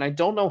healthy. And I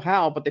don't know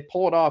how, but they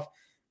pull it off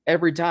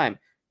every time.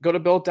 Go to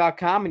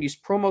Built.com and use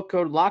promo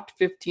code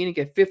LOCKED15 and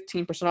get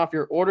 15% off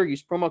your order.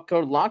 Use promo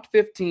code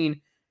LOCKED15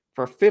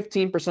 for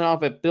 15%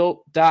 off at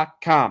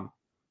Built.com.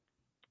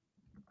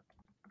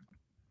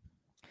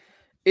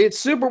 It's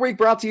Super Week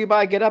brought to you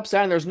by Get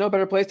Upside, and there's no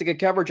better place to get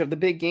coverage of the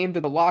big game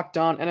than the Locked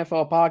On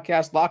NFL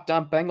podcast. Locked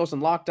On Bengals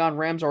and Locked On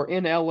Rams are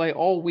in LA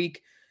all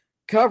week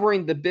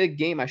covering the big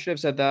game. I should have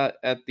said that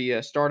at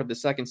the start of the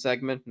second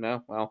segment.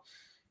 No, well,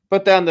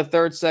 put that in the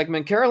third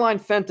segment. Caroline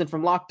Fenton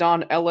from Locked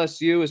On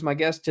LSU is my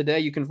guest today.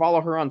 You can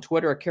follow her on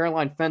Twitter at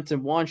Caroline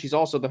Fenton1. She's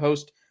also the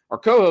host, or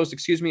co-host,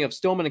 of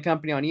Stillman and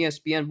Company on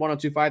ESPN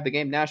 102.5 The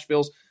Game,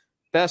 Nashville's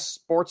best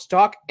sports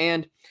talk.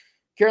 And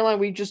Caroline,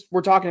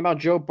 we're talking about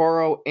Joe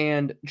Burrow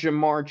and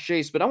Jamar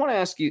Chase, but I want to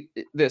ask you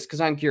this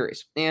because I'm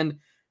curious. And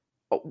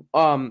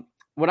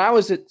when I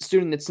was a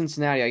student at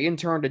Cincinnati, I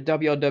interned at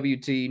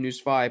WLWT News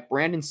 5.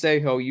 Brandon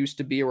Seho used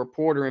to be a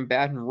reporter in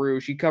Baton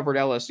Rouge. He covered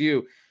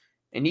LSU.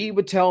 And he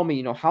would tell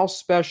me, how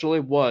special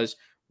it was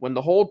when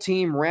the whole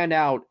team ran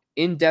out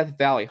in Death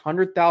Valley,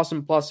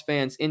 100,000 plus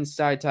fans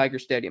inside Tiger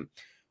Stadium.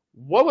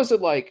 What was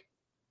it like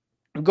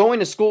going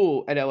to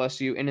school at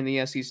LSU and in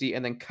the SEC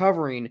and then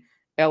covering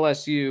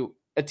LSU,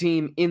 a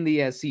team in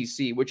the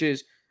SEC, which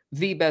is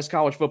the best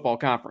college football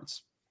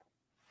conference?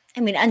 I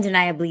mean,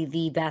 undeniably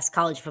the best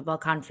college football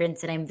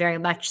conference, and I'm very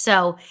much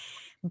so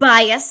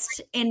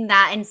biased in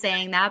that and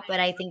saying that, but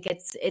I think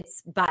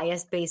it's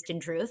bias based in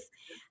truth.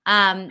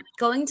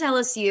 Going to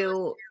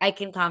LSU, I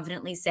can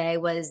confidently say,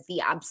 was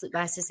the absolute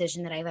best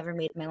decision that I've ever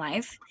made in my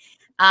life.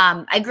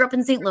 I grew up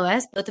in St.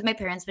 Louis. Both of my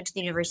parents went to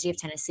the University of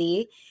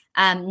Tennessee.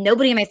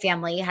 Nobody in my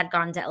family had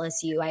gone to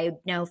LSU. I had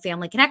no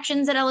family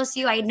connections at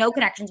LSU. I had no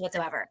connections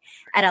whatsoever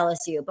at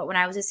LSU. But when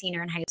I was a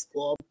senior in high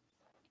school,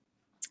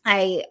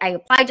 I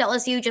applied to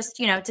LSU just,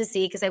 to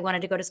see, because I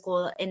wanted to go to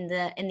school in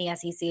the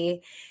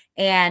SEC,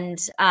 and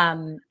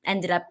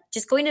ended up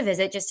just going to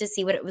visit just to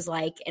see what it was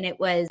like. And it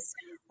was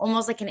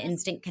almost like an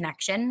instant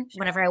connection.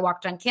 Whenever I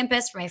walked on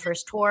campus for my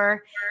first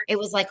tour, it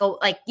was people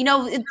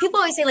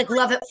always say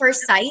love at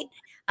first sight.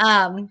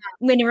 In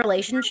a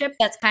relationship,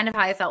 that's kind of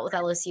how I felt with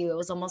LSU. It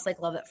was almost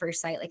like love at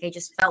first sight. I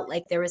just felt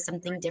like there was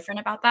something different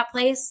about that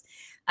place.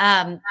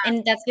 And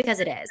that's because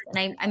it is.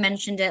 And I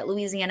mentioned it,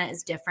 Louisiana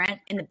is different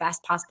in the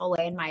best possible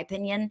way, in my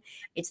opinion.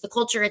 It's the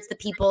culture, it's the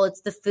people,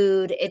 it's the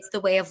food, it's the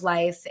way of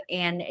life.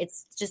 And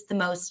it's just the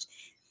most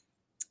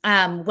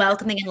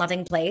welcoming and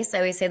loving place. I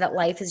always say that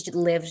life is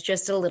lived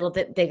just a little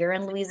bit bigger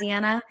in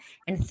Louisiana,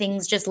 and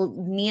things just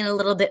mean a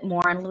little bit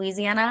more in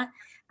Louisiana.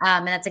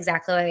 And that's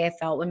exactly the way I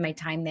felt when my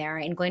time there.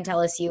 And going to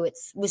LSU, it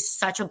was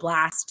such a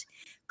blast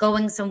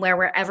going somewhere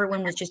where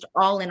everyone was just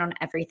all in on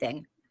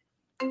everything.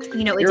 It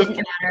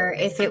didn't matter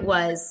if it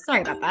was,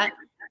 sorry about that.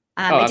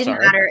 It didn't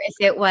matter if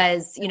it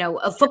was,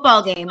 a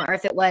football game, or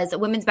if it was a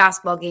women's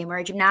basketball game or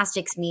a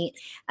gymnastics meet.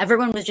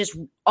 Everyone was just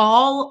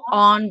all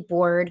on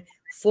board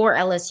for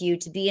LSU,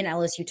 to be an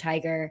LSU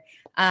Tiger.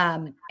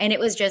 And it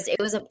was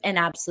an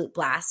absolute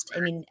blast. I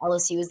mean,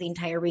 LSU is the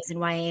entire reason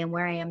why I am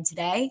where I am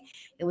today.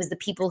 It was the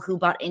people who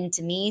bought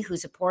into me, who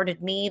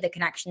supported me, the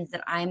connections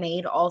that I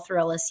made all through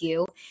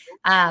LSU.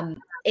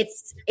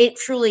 It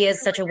truly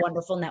is such a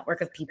wonderful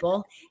network of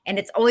people. And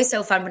it's always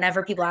so fun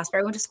whenever people ask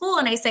where I went to school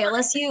and I say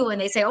LSU,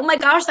 and they say, oh my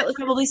gosh, that was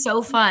probably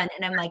so fun.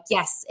 And I'm like,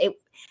 yes,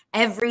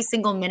 every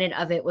single minute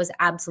of it was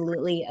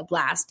absolutely a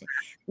blast.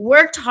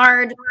 Worked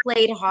hard,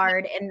 played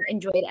hard, and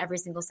enjoyed every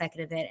single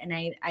second of it. And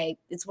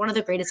it's one of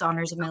the greatest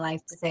honors of my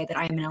life to say that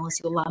I am an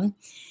LSU alum.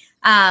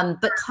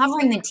 But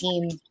covering the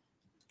team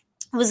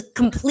was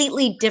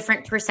completely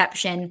different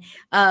perception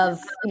of,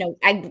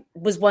 I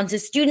was once a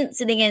student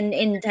sitting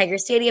in Tiger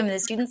Stadium in the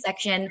student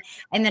section,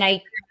 and then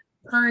I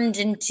turned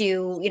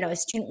into, a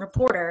student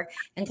reporter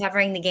and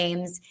covering the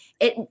games.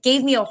 It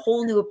gave me a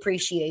whole new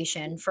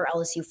appreciation for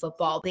LSU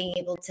football, being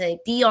able to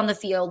be on the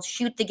field,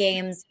 shoot the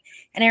games.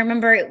 And I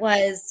remember it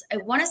was, I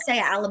want to say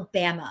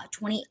Alabama,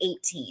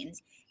 2018.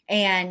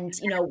 and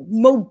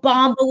Mo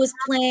Bamba was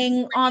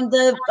playing on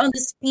the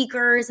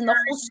speakers, and the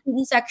whole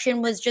student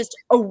section was just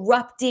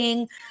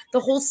erupting. The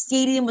whole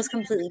stadium was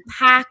completely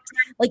packed.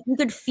 Like, you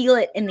could feel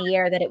it in the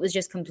air that it was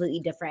just completely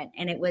different,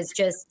 and it was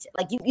just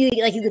like you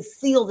could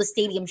feel the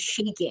stadium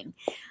shaking.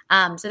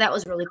 So that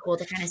was really cool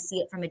to kind of see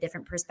it from a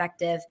different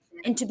perspective,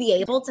 and to be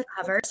able to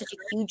cover such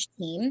a huge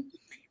team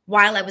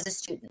while I was a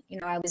student.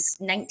 I was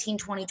 19,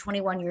 20,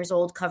 21 years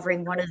old,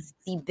 covering one of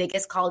the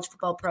biggest college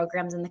football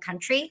programs in the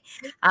country.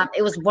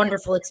 It was a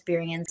wonderful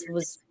experience. It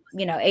was,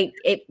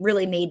 it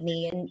really made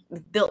me and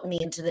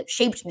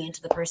shaped me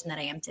into the person that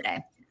I am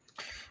today.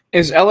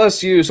 Is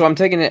LSU, so I'm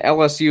taking it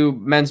LSU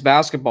men's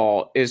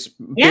basketball is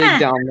big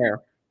down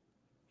there.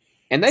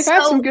 And they've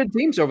had some good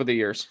teams over the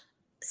years.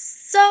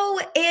 So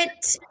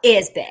it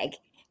is big.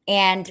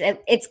 And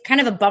it's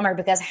kind of a bummer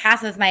because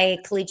half of my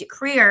collegiate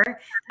career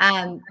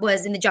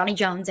was in the Johnny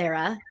Jones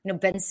era.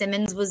 Ben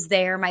Simmons was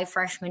there my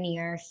freshman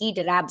year. He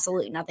did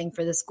absolutely nothing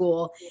for the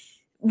school.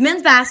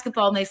 Men's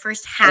basketball, my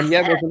first half. And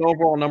yet was an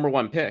overall number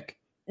one pick.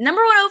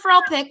 Number one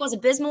overall pick was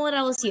abysmal at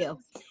LSU.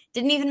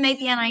 Didn't even make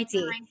the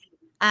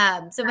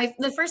NIT. So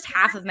the first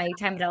half of my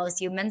time at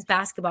LSU, men's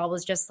basketball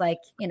was just like,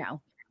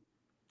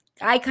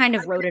 I kind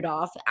of wrote it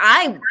off.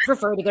 I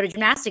prefer to go to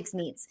gymnastics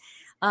meets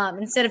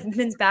instead of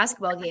men's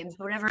basketball games.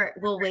 But whenever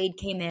Will Wade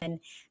came in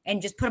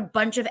and just put a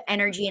bunch of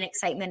energy and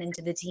excitement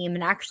into the team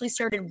and actually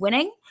started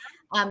winning,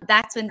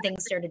 that's when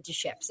things started to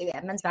shift. So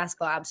men's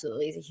basketball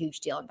absolutely is a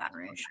huge deal in Baton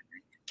Rouge.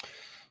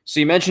 So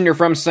you mentioned you're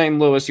from St.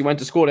 Louis. You went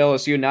to school at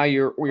LSU. Now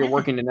you're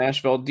working in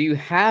Nashville. Do you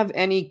have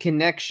any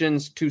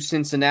connections to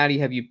Cincinnati?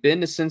 Have you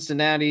been to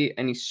Cincinnati?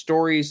 Any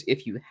stories,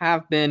 if you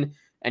have been,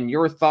 and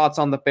your thoughts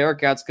on the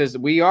Bearcats? Because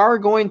we are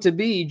going to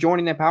be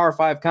joining a Power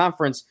 5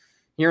 conference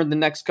here in the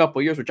next couple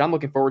of years, which I'm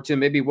looking forward to.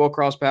 Maybe we'll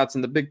cross paths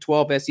in the Big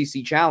 12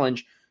 SEC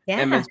Challenge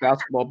and men's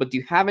basketball. But do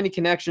you have any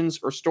connections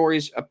or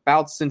stories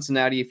about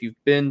Cincinnati if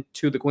you've been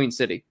to the Queen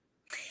City?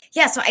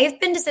 Yeah, so I've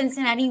been to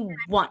Cincinnati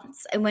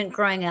once. I went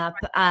growing up.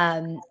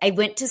 I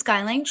went to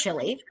Skyline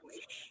Chili,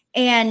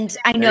 and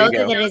I know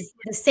that it is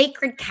the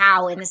sacred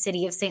cow in the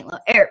city of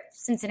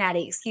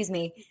Cincinnati. Excuse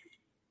me.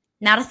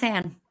 Not a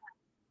fan.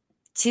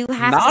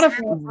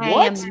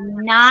 I am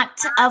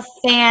not a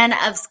fan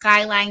of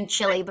Skyline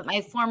Chili, but my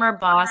former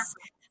boss,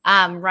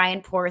 Ryan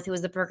Porth, who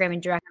was the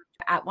programming director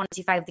at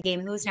 125 The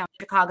Game, who is now in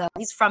Chicago,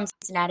 he's from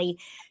Cincinnati,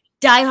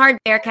 diehard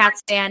Bearcats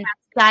fan,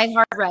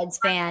 diehard Reds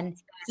fan.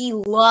 He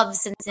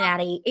loves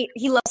Cincinnati.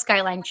 He loves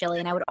Skyline Chili,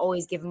 and I would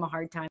always give him a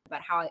hard time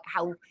about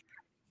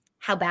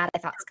how bad I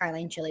thought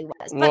Skyline Chili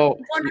was. But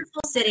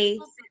wonderful city.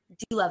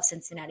 Do love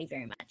Cincinnati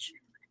very much.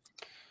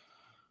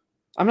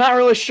 I'm not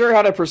really sure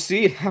how to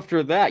proceed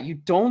after that. You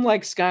don't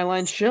like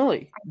Skyline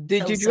Chili.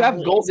 Did you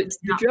have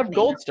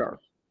Gold Star?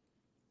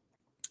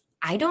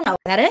 I don't know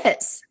what that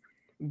is.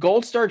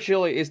 Gold Star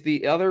Chili is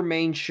the other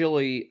main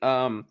chili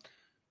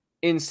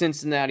in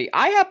Cincinnati.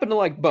 I happen to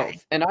like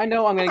both, and I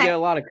know I'm going to get a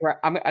lot of crap.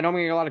 I know I'm going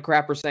to get a lot of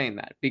crap for saying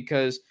that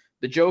because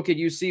the joke at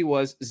UC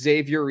was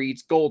Xavier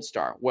eats Gold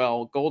Star.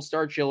 Well, Gold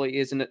Star Chili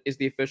is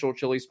the official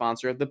chili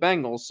sponsor of the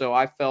Bengals, so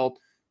I felt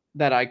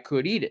that I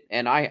could eat it,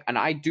 and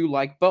I do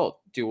like both.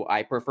 Do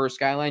I prefer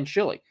Skyline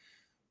Chili?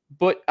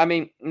 But I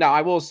mean, now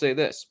I will say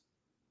this: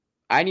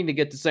 I need to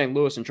get to St.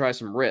 Louis and try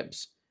some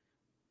ribs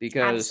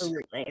because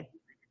absolutely.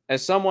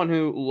 As someone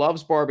who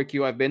loves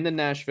barbecue, I've been to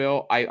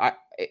Nashville.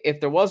 If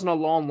there wasn't a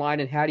long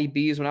line at Hattie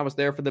B's when I was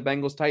there for the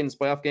Bengals-Titans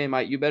playoff game,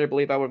 you better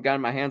believe I would have gotten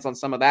my hands on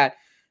some of that.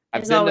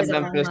 I've been to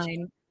Memphis.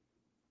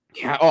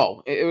 Yeah,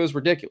 it was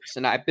ridiculous.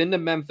 And I've been to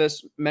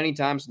Memphis many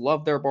times,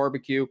 love their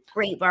barbecue.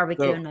 Great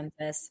barbecue in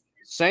Memphis.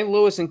 St.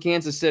 Louis and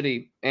Kansas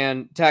City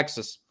and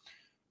Texas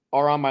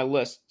are on my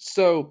list.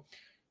 So,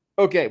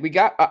 okay, we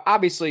got,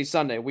 obviously,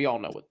 Sunday. We all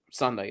know what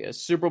Sunday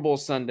is. Super Bowl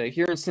Sunday.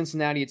 Here in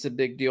Cincinnati, it's a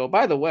big deal.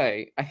 By the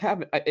way,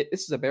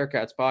 this is a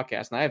Bearcats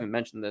podcast, and I haven't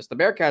mentioned this. The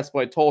Bearcats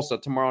play Tulsa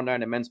tomorrow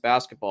night in men's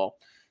basketball.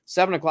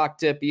 7 o'clock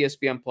tip,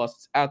 ESPN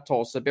Plus at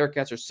Tulsa.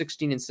 Bearcats are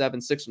 16-7,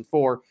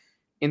 6-4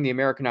 in the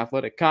American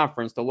Athletic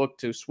Conference to look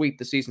to sweep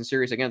the season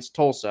series against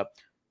Tulsa.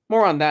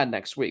 More on that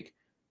next week.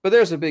 But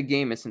there's a big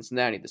game in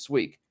Cincinnati this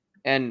week.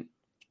 And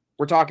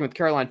we're talking with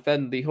Caroline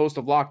Fenton, the host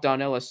of Locked On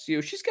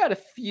LSU. She's got a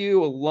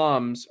few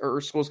alums, or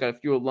her school's got a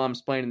few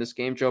alums playing in this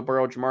game. Joe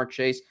Burrow, Jamar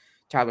Chase,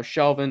 Tyler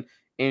Shelvin,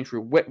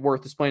 Andrew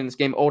Whitworth is playing in this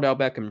game. Odell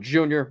Beckham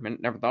Jr. I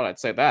never thought I'd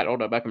say that.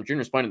 Odell Beckham Jr.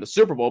 is playing in the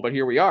Super Bowl, but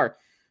here we are.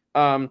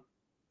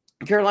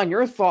 Caroline,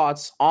 your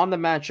thoughts on the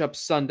matchup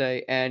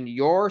Sunday and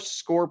your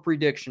score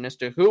prediction as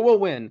to who will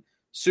win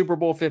Super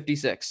Bowl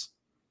 56?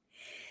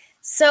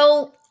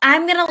 So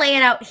I'm going to lay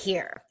it out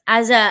here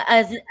as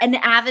an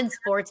avid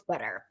sports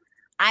bettor.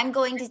 I'm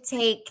going to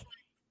take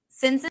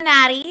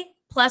Cincinnati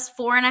plus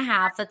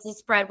 4.5. That's the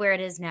spread where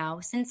it is now.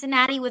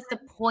 Cincinnati with the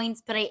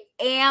points, but I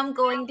am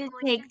going to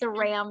take the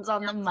Rams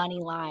on the money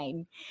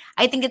line.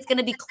 I think it's going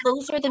to be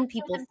closer than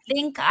people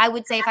think. I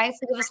would say if I have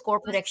to give a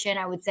score prediction,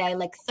 I would say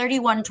like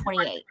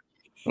 31-28.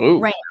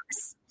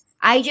 Rams.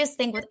 I just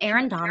think with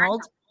Aaron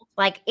Donald,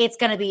 it's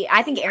going to be –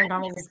 I think Aaron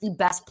Donald is the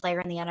best player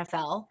in the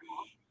NFL.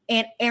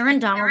 And Aaron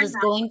Donald is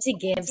going to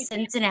give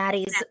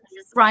Cincinnati's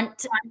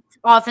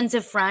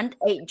offensive front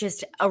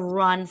just a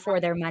run for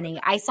their money.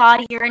 I saw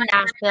it here in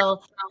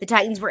Nashville. The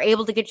Titans were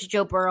able to get to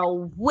Joe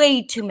Burrow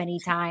way too many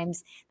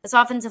times. This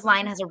offensive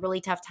line has a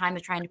really tough time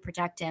of trying to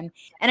protect him.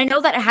 And I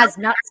know that it has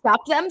not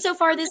stopped them so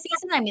far this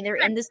season. I mean, they're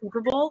in the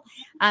Super Bowl.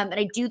 And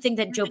I do think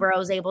that Joe Burrow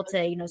is able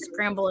to,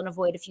 scramble and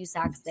avoid a few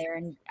sacks there.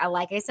 And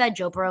like I said,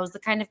 Joe Burrow is the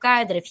kind of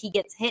guy that if he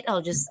gets hit,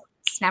 he'll just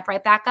snap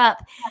right back up.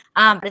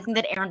 But I think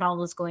that Aaron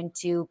Donald is going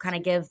to kind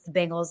of give the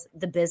Bengals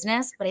the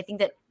business, but I think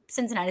that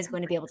Cincinnati is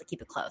going to be able to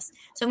keep it close.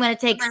 So I'm going to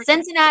take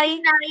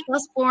Cincinnati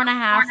plus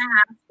 4.5,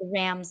 the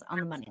Rams on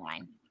the money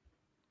line.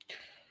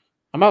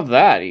 How about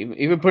that?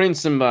 Even putting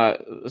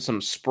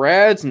some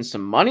spreads and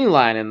some money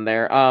line in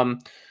there.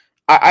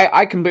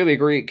 I completely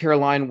agree,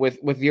 Caroline,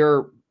 with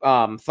your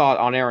thought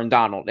on Aaron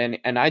Donald,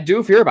 and I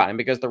do fear about him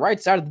because the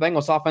right side of the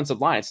Bengals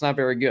offensive line, it's not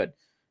very good.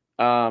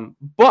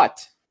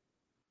 But.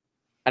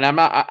 And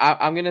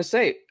I'm going to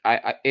say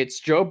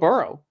it's Joe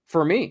Burrow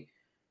for me.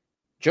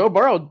 Joe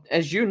Burrow,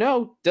 as you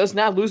know, does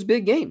not lose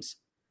big games.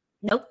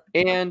 Nope.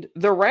 And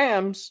the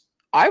Rams,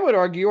 I would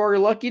argue, are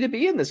lucky to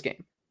be in this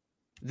game.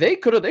 They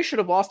should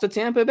have lost to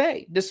Tampa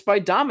Bay,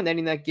 despite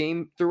dominating that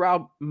game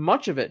throughout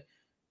much of it.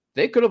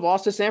 They could have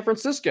lost to San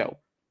Francisco.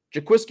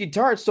 Jaquiski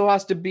Tartt still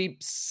has to be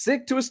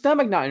sick to his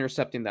stomach not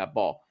intercepting that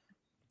ball.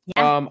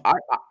 Yeah.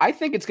 I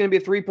think it's going to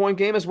be a 3-point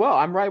game as well.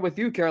 I'm right with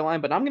you,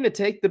 Caroline, but I'm going to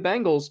take the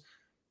Bengals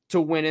to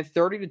win it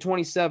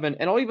 30-27.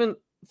 And I'll even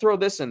throw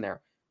this in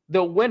there.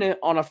 They'll win it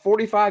on a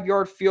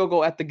 45-yard field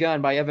goal at the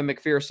gun by Evan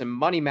McPherson.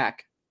 Money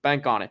Mac,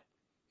 bank on it.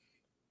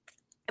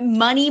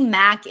 Money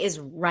Mac is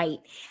right.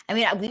 I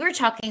mean, we were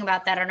talking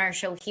about that on our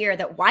show here,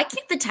 that why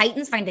can't the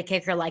Titans find a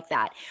kicker like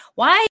that?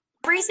 Why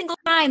every single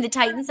time the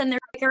Titans send their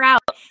kicker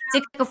out to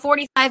kick a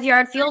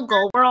 45-yard field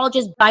goal, we're all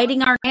just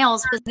biting our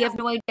nails because we have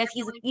no idea if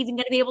he's even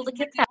going to be able to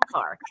kick that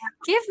far.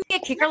 Give me a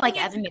kicker like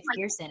Evan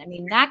McPherson. I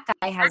mean, that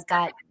guy has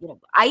got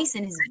ice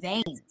in his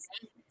veins.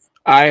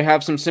 I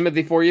have some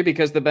sympathy for you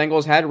because the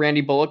Bengals had Randy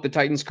Bullock, the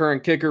Titans'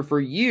 current kicker, for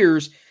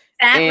years.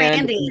 Fat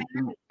Randy.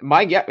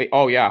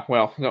 Oh yeah.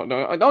 Well, no,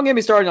 don't get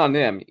me started on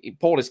him. He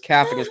pulled his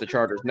calf against the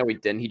Chargers. No, he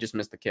didn't. He just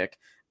missed the kick.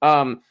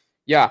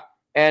 Yeah.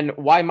 And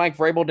why Mike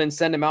Vrabel didn't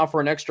send him out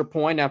for an extra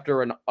point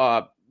after an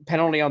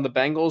penalty on the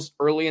Bengals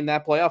early in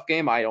that playoff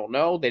game, I don't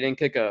know. They didn't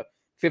kick a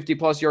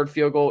 50-plus yard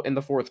field goal in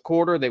the fourth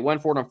quarter. They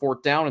went for it on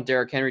fourth down, and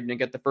Derrick Henry didn't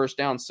get the first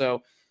down.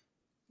 So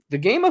the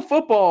game of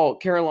football,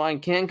 Caroline,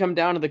 can come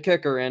down to the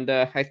kicker, and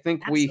I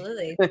think we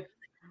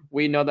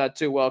know that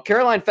too well.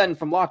 Caroline Fenton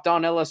from Locked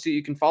On LSU,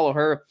 you can follow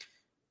her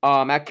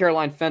at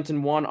Caroline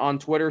Fenton1 on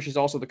Twitter. She's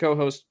also the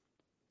co-host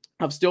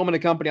of Stillman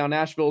 & Company on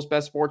Nashville's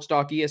Best Sports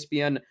Talk,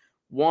 ESPN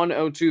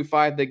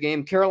 1025 The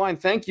Game. Caroline,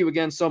 thank you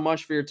again so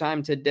much for your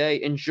time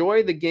today.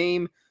 Enjoy the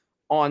game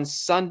on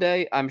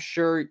Sunday. I'm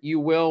sure you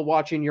will,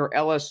 watching your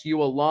LSU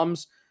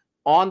alums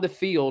on the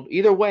field.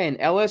 Either way, and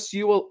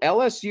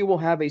LSU will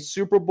have a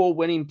Super Bowl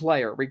winning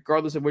player,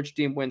 regardless of which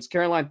team wins.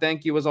 Caroline,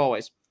 thank you as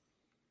always.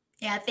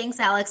 Yeah, thanks,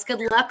 Alex. Good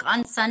luck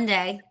on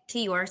Sunday to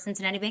your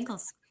Cincinnati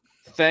Bengals.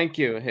 Thank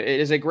you. It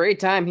is a great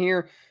time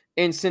here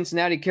in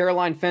Cincinnati.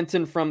 Caroline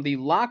Fenton from the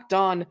Locked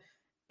On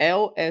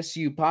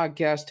LSU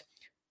podcast.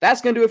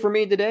 That's going to do it for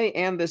me today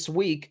and this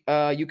week.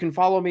 You can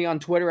follow me on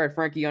Twitter at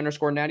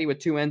Frankie_Natty with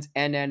 2 N's,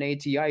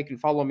 NNATI. You can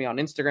follow me on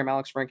Instagram,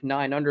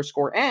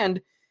 AlexFrank9_,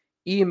 and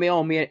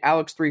email me at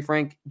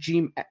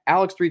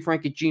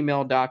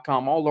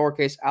alex3frank@gmail.com. All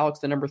lowercase Alex,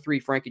 the number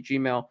 3,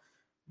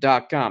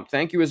 Frank@gmail.com.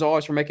 Thank you as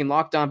always for making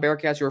Locked On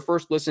Bearcats your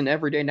first listen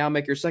every day. Now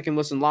make your second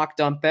listen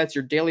Locked On Bets,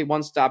 your daily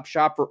one-stop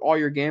shop for all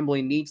your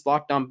gambling needs.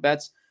 Locked On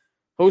Bets,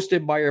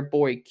 hosted by your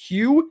boy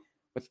Q,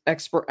 with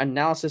expert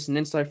analysis and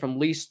insight from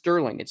Lee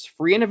Sterling. It's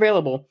free and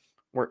available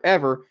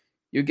wherever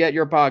you get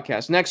your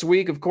podcast. Next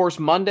week, of course,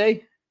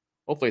 Monday.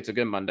 Hopefully it's a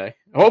good Monday.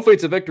 Hopefully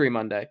it's a victory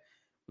Monday.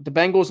 With the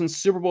Bengals in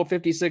Super Bowl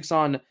 56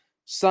 on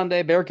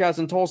Sunday. Bearcats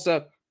in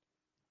Tulsa.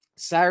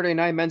 Saturday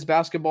night men's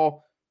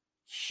basketball.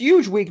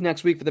 Huge week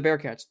next week for the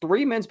Bearcats.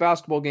 3 men's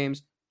basketball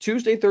games.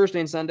 Tuesday,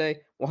 Thursday, and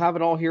Sunday. We'll have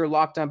it all here.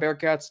 Locked On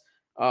Bearcats.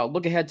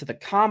 Look ahead to the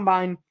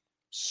Combine.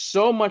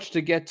 So much to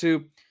get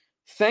to.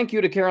 Thank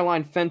you to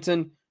Caroline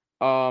Fenton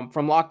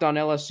from Locked On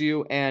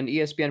LSU and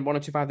ESPN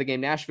 1025 The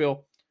Game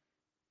Nashville.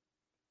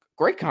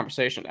 Great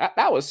conversation.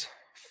 That was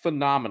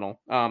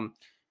phenomenal.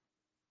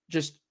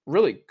 Just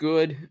really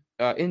good,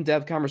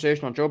 in-depth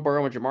conversation on Joe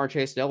Burrow and Jamar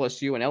Chase at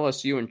LSU and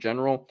LSU in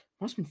general.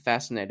 I've been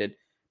fascinated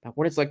about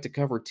what it's like to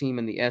cover a team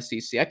in the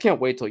SEC. I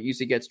can't wait till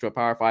UC gets to a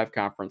Power 5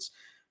 conference.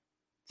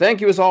 Thank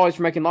you as always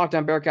for making Locked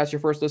On Bearcats your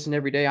first listen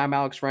every day. I'm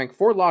Alex Frank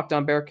for Locked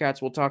On Bearcats.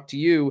 We'll talk to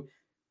you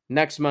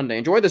next Monday.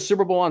 Enjoy the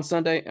Super Bowl on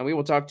Sunday, and we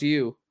will talk to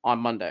you on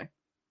Monday.